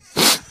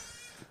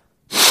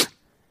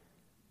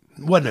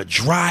 Wasn't a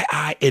dry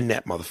eye in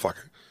that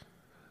motherfucker.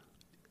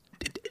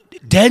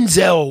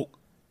 Denzel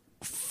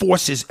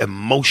forces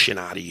emotion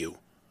out of you.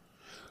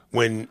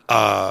 When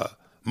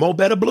Mo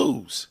Better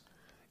Blues,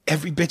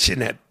 every bitch in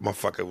that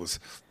motherfucker was,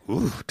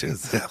 ooh,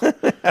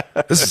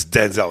 Denzel. This is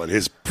Denzel in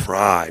his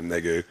prime,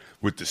 nigga,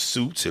 with the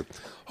suits and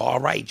all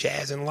right,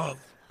 jazz and love.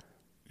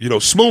 You know,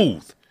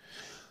 smooth.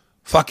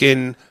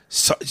 Fucking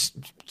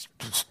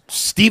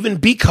Stephen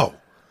Biko.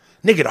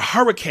 Nigga, the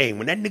Hurricane,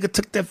 when that nigga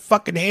took that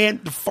fucking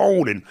hand, the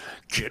phone, and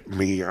get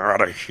me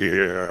out of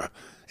here,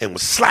 and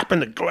was slapping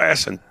the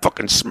glass and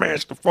fucking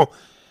smashed the phone.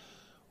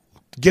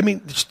 Give me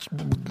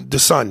the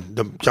son,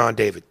 the John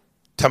David.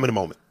 Tell me the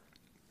moment.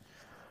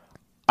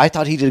 I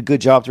thought he did a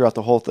good job throughout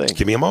the whole thing.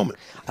 Give me a moment.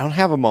 I don't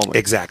have a moment.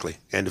 Exactly.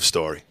 End of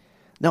story.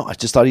 No, I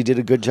just thought he did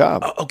a good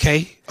job.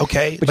 Okay.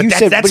 But you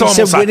said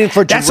winning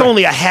for that's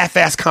only a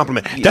half-ass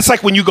compliment. Yeah. That's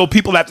like when you go,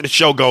 people after the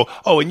show go,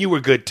 "Oh, and you were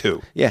good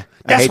too." Yeah,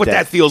 that's what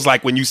that feels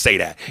like when you say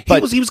that.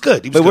 He was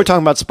good. But we're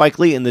talking about Spike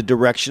Lee and the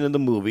direction of the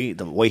movie,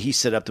 the way he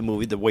set up the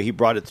movie, the way he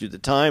brought it through the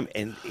time,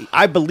 and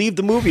I believed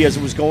the movie as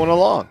it was going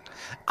along.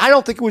 I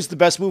don't think it was the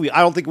best movie.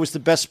 I don't think it was the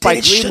best Spike Lee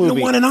movie. It shouldn't have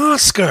won an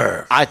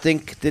Oscar. I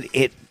think that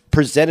it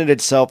presented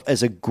itself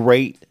as a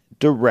great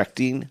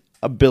directing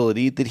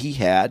ability that he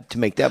had to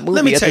make that movie.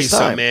 Let me tell you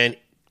something, man.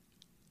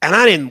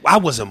 And I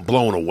wasn't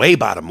blown away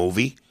by the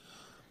movie,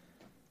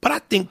 but I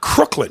think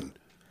Crooklyn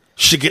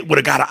would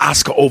have got an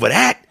Oscar over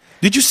that.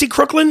 Did you see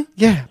Crooklyn?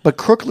 Yeah, but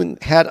Crooklyn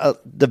had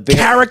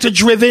character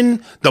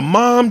driven, the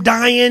mom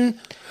dying,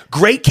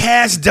 great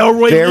cast,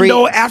 Delroy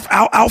Lindo,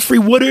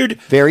 Alfred Woodard,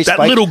 that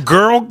little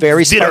girl,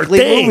 very did Spike her Lee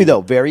thing. movie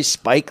though, very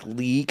Spike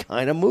Lee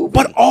kind of movie.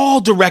 But all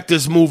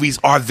directors' movies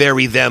are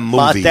very them movies.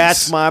 But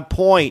that's my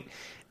point.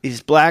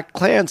 Is Black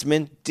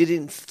Klansman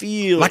didn't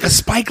feel like a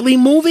Spike Lee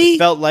movie? It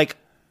felt like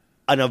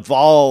an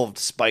evolved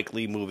Spike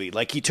Lee movie.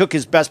 Like he took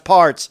his best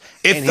parts.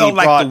 It felt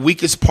like the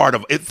weakest part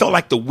of it. Felt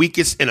like the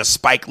weakest in a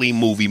Spike Lee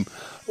movie.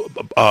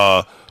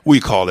 What do you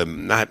call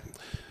them? Not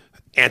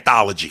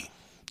anthology.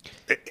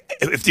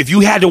 If you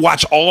had to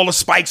watch all of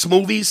Spike's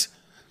movies,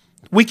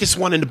 weakest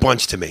one in the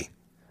bunch to me.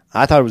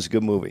 I thought it was a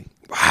good movie.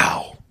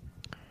 Wow.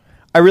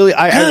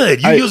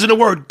 Good. You're using the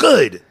word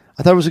good.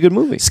 I thought it was a good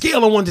movie.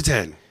 Scale of 1 to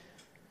 10.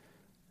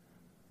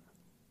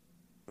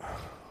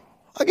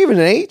 I'll give it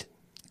an 8.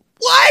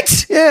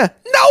 What? Yeah.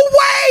 No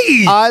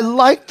way. I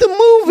like the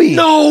movie.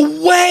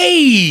 No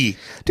way.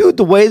 Dude,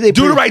 the way they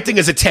Do the Right Thing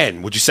is a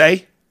 10, would you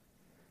say?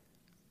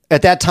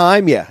 At that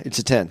time, yeah, it's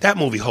a 10. That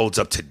movie holds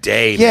up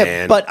today, yeah,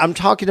 man. But I'm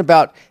talking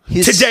about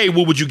his... Today,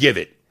 what would you give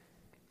it?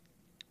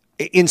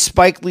 In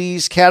Spike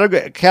Lee's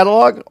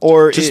catalog,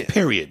 or Just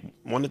period.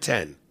 1 to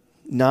 10.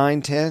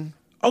 9, 10?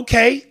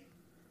 Okay.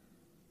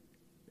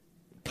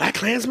 Black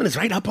Klansman is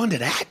right up under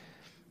that.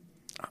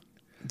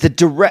 The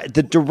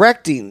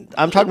directing.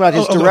 I'm talking about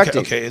his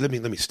directing. Okay. Let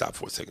me stop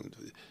for a second.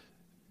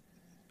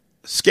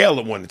 Scale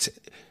of 1 to 10.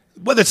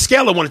 Whether it's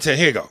scale of 1 to 10,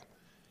 here you go.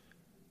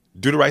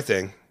 Do the Right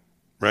Thing,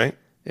 right?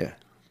 Yeah.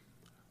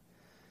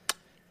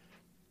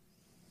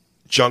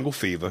 Jungle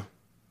Fever.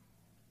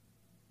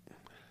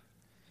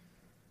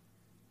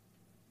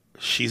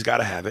 She's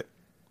Gotta Have It.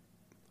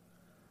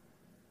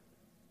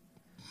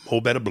 Mo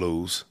Better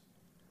Blues.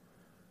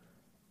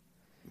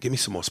 Give me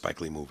some more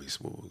Spike Lee movies.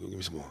 Give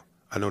me some more.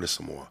 I know there's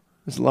some more.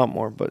 There's a lot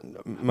more,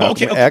 but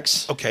Malcolm okay,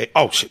 X. Okay.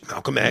 Oh, shit.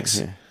 Malcolm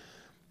X. Okay.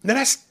 Now,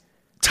 that's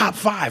top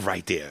 5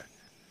 right there.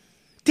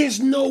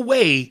 There's no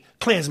way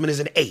Klansman is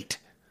an 8.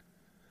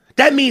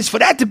 That means for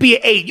that to be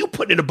an 8, you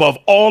put it above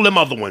all them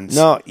other ones.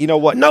 No, you know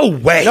what? No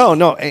way.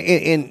 No,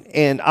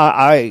 and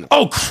I.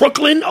 Oh,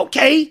 Crooklyn.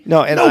 Okay.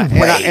 No, and no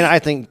way. I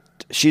think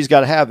She's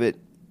Gotta Have It.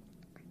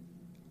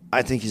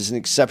 I think is an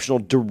exceptional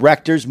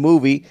director's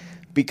movie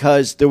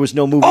because there was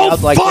no movie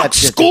out like that.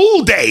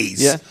 School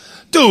Days. Yeah.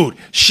 Dude,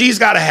 She's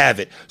Gotta Have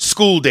It.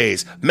 School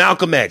Days.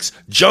 Malcolm X.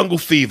 Jungle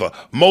Fever.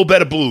 Mo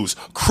Better Blues.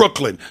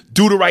 Crooklyn.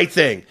 Do the Right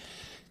Thing.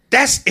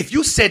 That's, if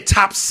you said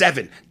top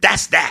 7,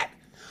 that's that.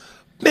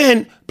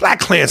 Man, Black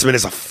Klansman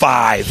is a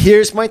 5.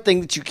 Here's my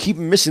thing that you keep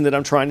missing that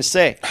I'm trying to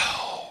say.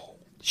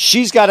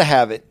 She's Gotta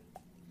Have It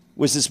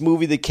was this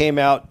movie that came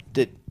out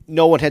that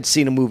no one had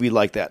seen a movie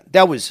like that.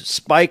 That was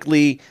Spike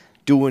Lee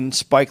doing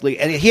Spike Lee,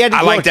 and he had.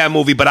 I like that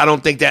movie, but I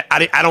don't think that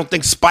I don't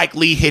think Spike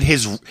Lee hit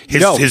his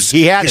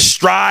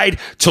stride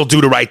till Do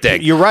the Right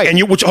Thing. You're right. And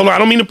hold on, I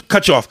don't mean to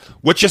cut you off.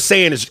 What you're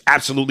saying is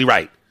absolutely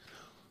right.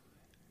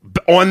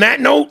 But on that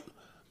note,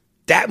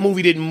 that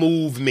movie didn't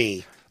move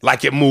me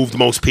like it moved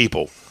most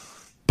people.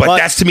 But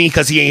that's to me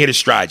because he ain't hit his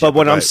stride yet. But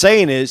what I'm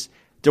saying is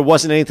there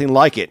wasn't anything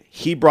like it.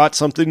 He brought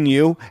something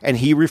new, and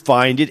he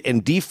refined it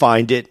and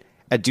defined it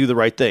at Do the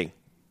Right Thing.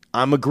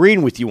 I'm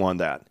agreeing with you on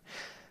that.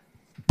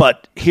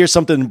 But here's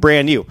something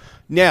brand new.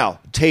 Now,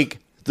 take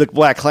the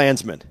Black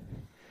Klansman.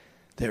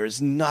 There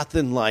is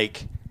nothing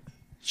like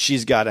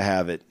She's Gotta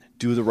Have It,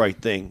 Do the Right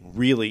Thing,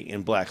 really,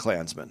 in Black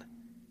Klansman.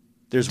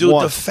 There's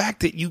one. The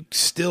fact that you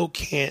still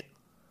can't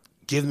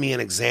give me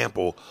an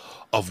example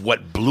of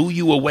what blew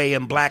you away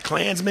in Black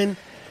Klansman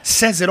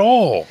says it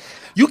all.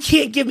 You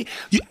can't give me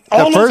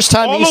the first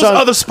time he's on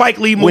other Spike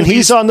Lee movies. When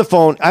he's on the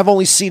phone, I've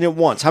only seen it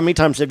once. How many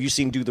times have you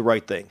seen Do the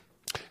Right Thing?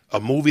 A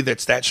movie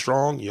that's that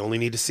strong, you only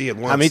need to see it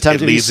once. How many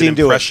times have you seen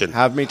do it?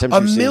 How many times?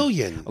 A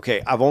million.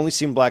 Okay, I've only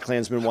seen Black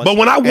Klansman once. But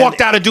when I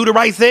walked out of Do the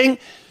Right Thing,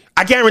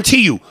 I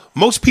guarantee you,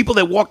 most people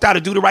that walked out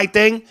of Do the Right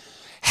Thing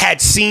had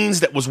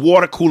scenes that was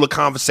water cooler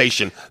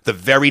conversation the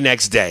very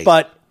next day.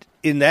 But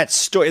in that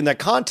story, in that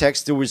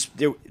context, the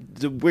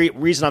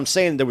reason I'm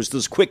saying there was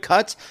those quick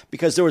cuts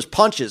because there was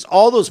punches.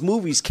 All those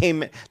movies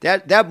came.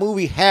 That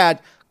movie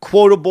had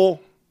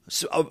quotable.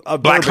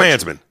 Black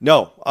Klansman.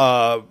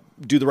 No.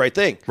 Do the Right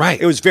Thing. Right.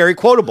 It was very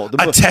quotable.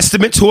 A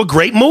testament to a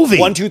great movie.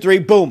 1, 2, 3,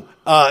 boom.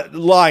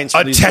 Lines.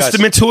 A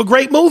testament to a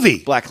great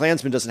movie. Black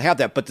Klansman doesn't have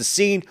that. But the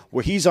scene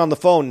where he's on the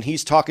phone and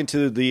he's talking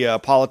to the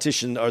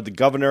politician or the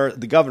governor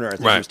I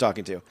think he was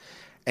talking to,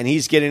 and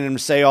he's getting him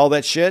to say all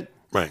that shit.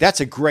 Right. That's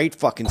a great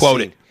fucking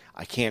Quote scene. it.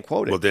 I can't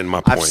quote it. Well, then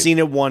my point. I've seen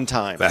it one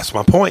time. That's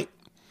my point.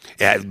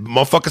 Yeah,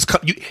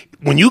 motherfuckers,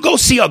 when you go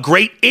see a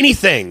great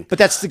anything, but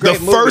that's the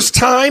great movie. First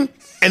time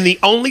and the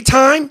only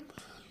time,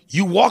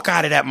 you walk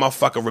out of that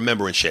motherfucker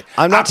remembering shit.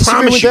 I'm not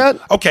disagreeing with that.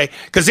 Okay,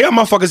 because there are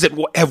motherfuckers that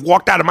have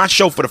walked out of my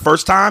show for the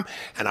first time,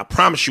 and I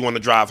promise you on the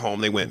drive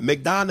home, they went,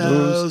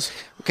 McDonald's.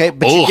 Okay,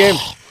 but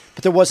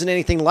but there wasn't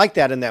anything like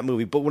that in that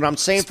movie. But what I'm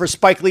saying for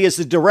Spike Lee as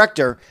the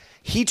director,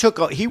 he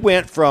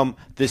went from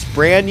this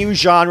brand new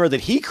genre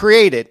that he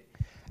created,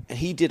 and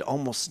he did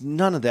almost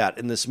none of that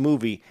in this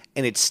movie,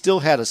 and it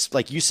still had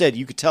like you said,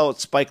 you could tell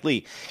it's Spike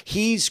Lee.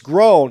 He's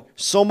grown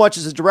so much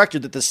as a director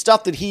that the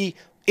stuff that he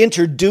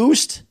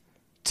introduced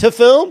to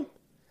film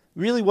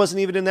really wasn't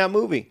even in that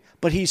movie.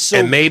 But he's so...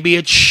 And maybe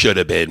it should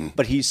have been.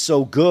 But he's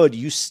so good,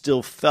 you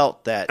still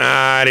felt that...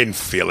 I didn't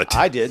feel it.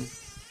 I did.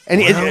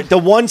 And the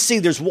one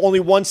scene, there's only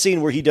one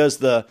scene where he does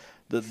the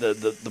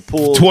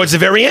pool... Towards the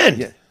very end.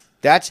 Yeah.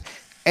 That's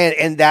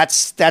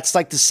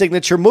like the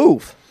signature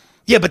move.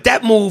 Yeah, but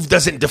that move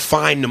doesn't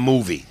define the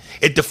movie.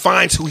 It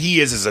defines who he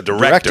is as a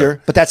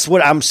director. But that's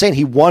what I'm saying.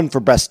 He won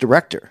for Best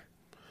Director.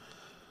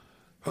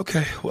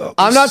 Okay, well,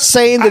 I'm not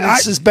saying that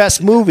it's his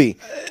best movie.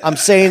 I'm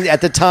saying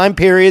at the time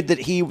period that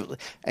he,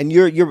 and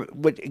you're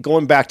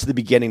going back to the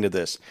beginning of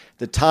this,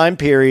 the time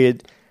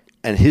period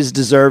and his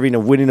deserving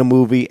of winning a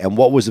movie and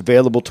what was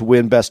available to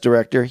win Best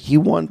Director, he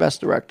won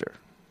Best Director.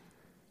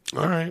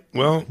 All right,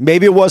 well,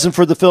 maybe it wasn't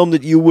for the film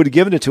that you would have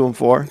given it to him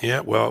for. Yeah,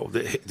 well,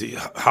 the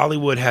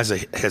Hollywood has a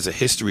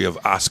history of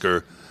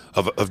Oscar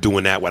of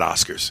doing that with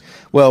Oscars.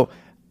 Well,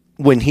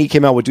 when he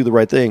came out with Do the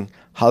Right Thing,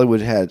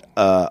 Hollywood had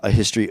a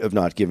history of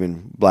not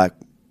giving black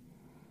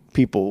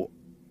people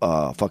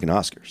fucking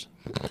Oscars.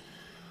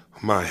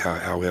 My,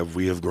 how have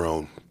we have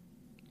grown.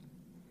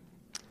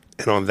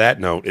 And on that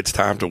note, it's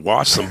time to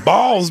wash some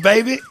balls,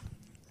 baby.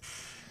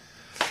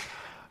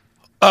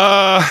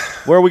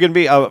 Where are we going to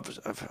be?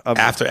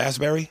 After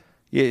Asbury?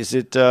 Yeah, is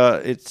it?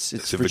 It's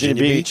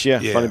Virginia Beach. Yeah,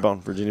 Funny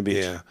Bone, Virginia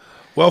Beach. Yeah.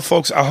 Well,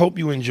 folks, I hope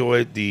you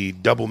enjoyed the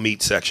double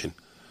meat section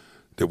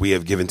that we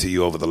have given to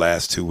you over the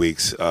last 2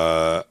 weeks.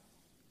 I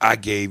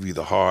gave you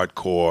the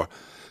hardcore,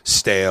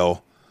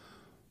 stale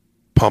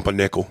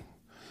pumpernickel,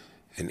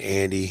 and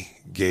Andy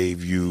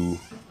gave you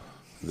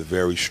the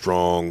very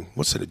strong.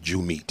 What's it? A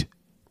Jew meat?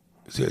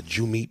 Is it a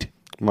Jew meat?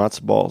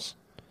 Matzo balls.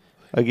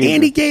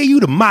 Andy gave you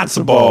the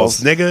matzo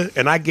balls, nigga,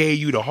 and I gave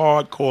you the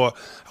hardcore.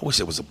 I wish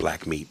it was a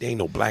black meat. There ain't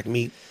no black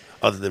meat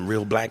other than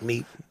real black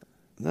meat.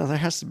 No, there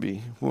has to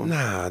be. Well,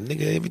 nah,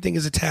 nigga, everything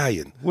is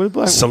Italian. What is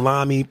black?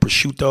 Salami,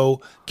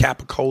 prosciutto,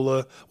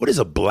 capicola. What is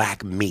a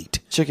black meat?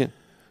 Chicken.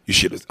 You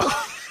should have.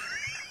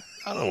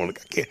 I don't want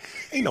to. I can't.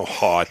 Ain't no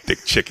hard,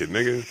 thick chicken,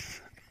 nigga.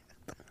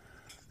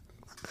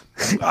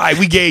 All right,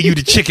 we gave you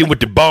the chicken with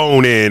the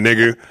bone in,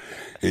 nigga,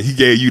 and he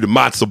gave you the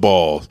matzo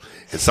balls.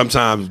 And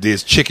sometimes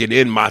there's chicken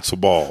in matzo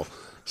ball.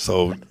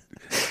 So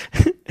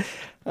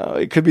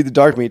it could be the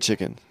dark meat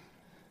chicken.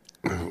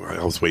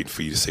 I was waiting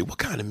for you to say, what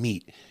kind of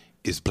meat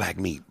is black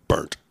meat?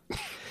 Burnt.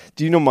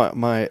 Do you know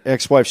my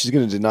ex-wife, she's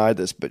going to deny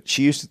this, but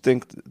she used to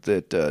think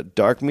that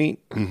dark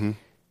meat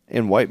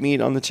and white meat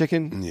on the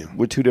chicken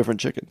were two different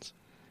chickens.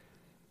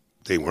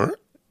 They weren't?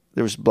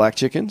 There was black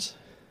chickens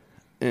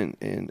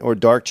or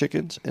dark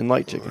chickens and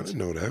light chickens. I didn't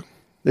know that.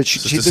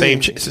 It's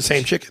the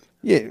same chicken.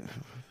 Yeah.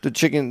 The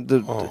chicken,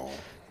 the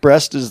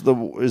breast is the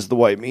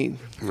white meat,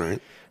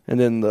 right? And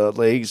then the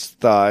legs,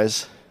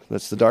 thighs,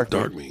 that's the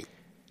dark meat.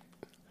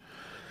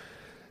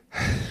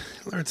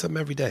 Learn something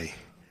every day.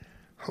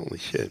 Holy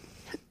shit.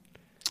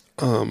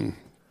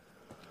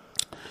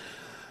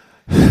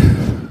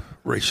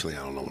 Racially, I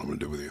don't know what I'm gonna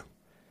do with you,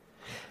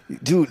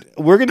 dude.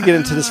 We're gonna get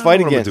into this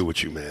fight again. What I'm gonna do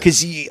with you, man?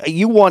 Because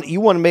you want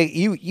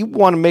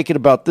to make it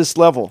about this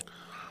level,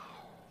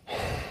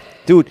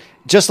 dude.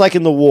 Just like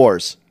in the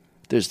wars.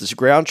 There's this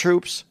ground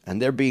troops, and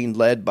they're being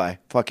led by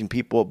fucking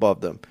people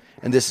above them.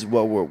 And this is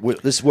where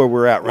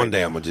we're at right now. One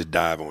day I'm going to just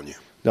dive on you.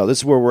 No, this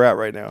is where we're at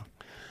right now.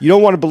 You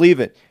don't want to believe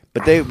it,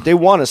 but they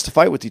want us to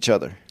fight with each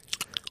other.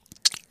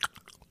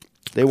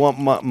 They want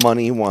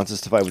money, wants us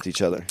to fight with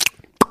each other.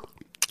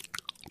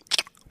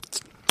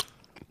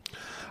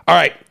 All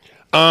right.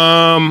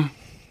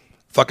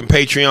 Fucking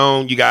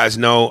Patreon, you guys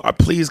know.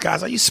 Please,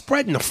 guys, are you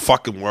spreading the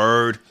fucking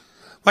word?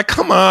 Like,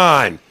 come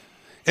on.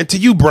 And to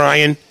you,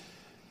 Brian,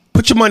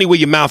 put your money where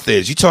your mouth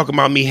is. You talking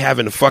about me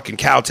having to fucking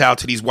kowtow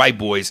to these white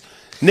boys.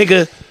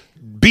 Nigga,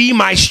 be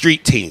my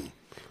street team.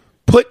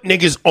 Put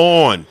niggas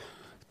on.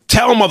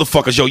 Tell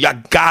motherfuckers, yo,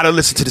 y'all gotta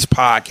listen to this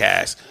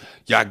podcast.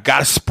 Y'all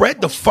gotta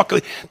spread the fuck.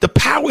 The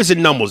power's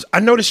in numbers.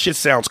 I know this shit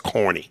sounds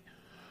corny.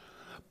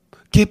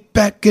 Get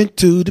back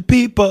into the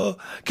people.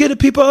 Get the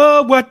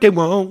people what they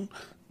want.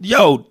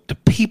 Yo, the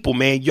people,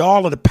 man.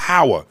 Y'all are the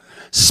power.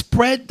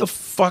 Spread the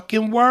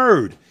fucking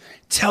word.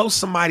 Tell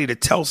somebody to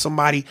tell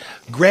somebody.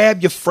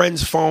 Grab your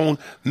friend's phone.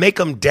 Make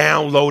them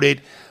download it.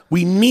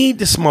 We need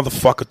this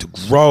motherfucker to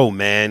grow,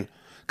 man.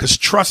 Because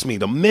trust me,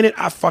 the minute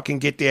I fucking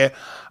get there,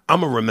 I'm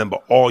going to remember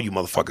all you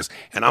motherfuckers.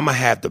 And I'm going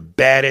to have the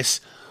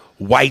baddest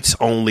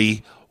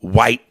whites-only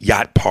white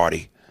yacht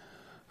party.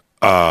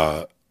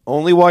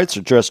 Only whites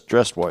or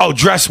dressed white? Oh,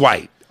 dress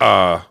white.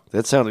 That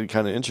sounded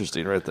kind of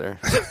interesting right there.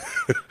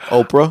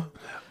 Oprah?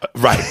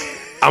 Right.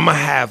 I'm going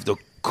to have the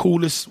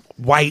coolest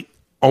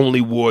white-only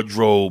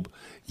wardrobe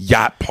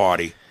yacht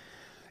party,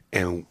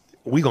 and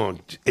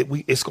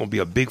it's gonna be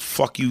a big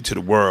fuck you to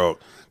the world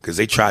because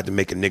they tried to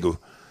make a nigga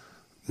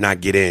not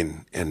get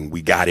in, and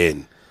we got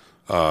in.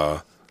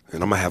 And I'm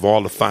gonna have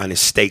all the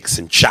finest steaks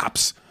and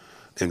chops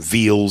and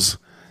veals,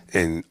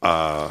 and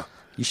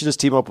you should just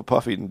team up with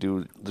Puffy and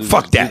do the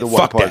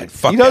white party.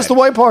 He does the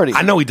white party.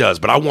 I know he does,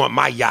 but I want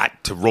my yacht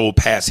to roll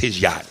past his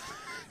yacht,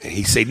 and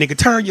he say, "Nigga,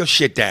 turn your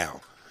shit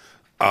down."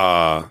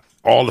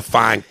 All the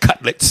fine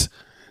cutlets.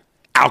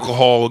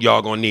 Alcohol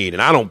y'all gonna need,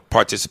 and I don't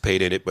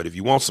participate in it, but if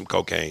you want some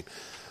cocaine,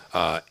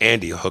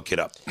 Andy will hook it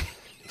up.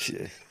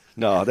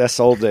 No, that's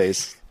old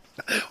days.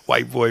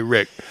 White boy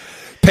Rick.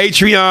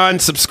 Patreon,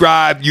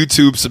 subscribe.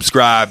 YouTube,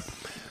 subscribe.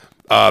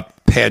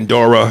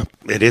 Pandora,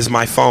 it is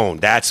my phone.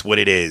 That's what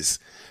it is.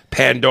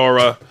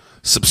 Pandora,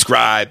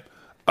 subscribe.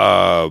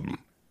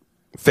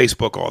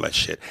 Facebook, all that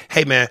shit.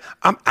 Hey, man,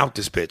 I'm out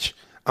this bitch.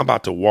 I'm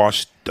about to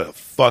wash the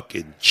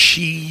fucking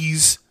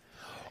cheese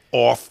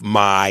off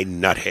my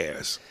nut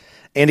hairs.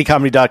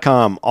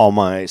 AndyComedy.com. All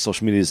my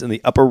social media is in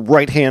the upper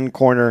right-hand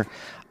corner.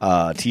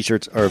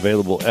 T-shirts are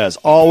available as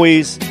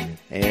always.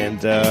 And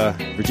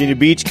Virginia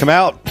Beach, come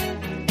out.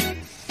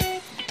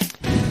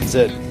 That's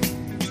it.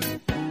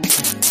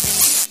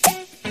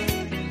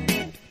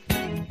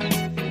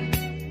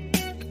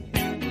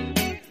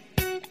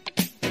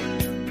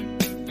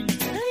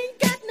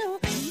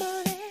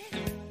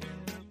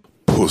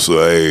 Pussy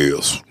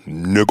ass,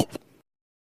 nigga.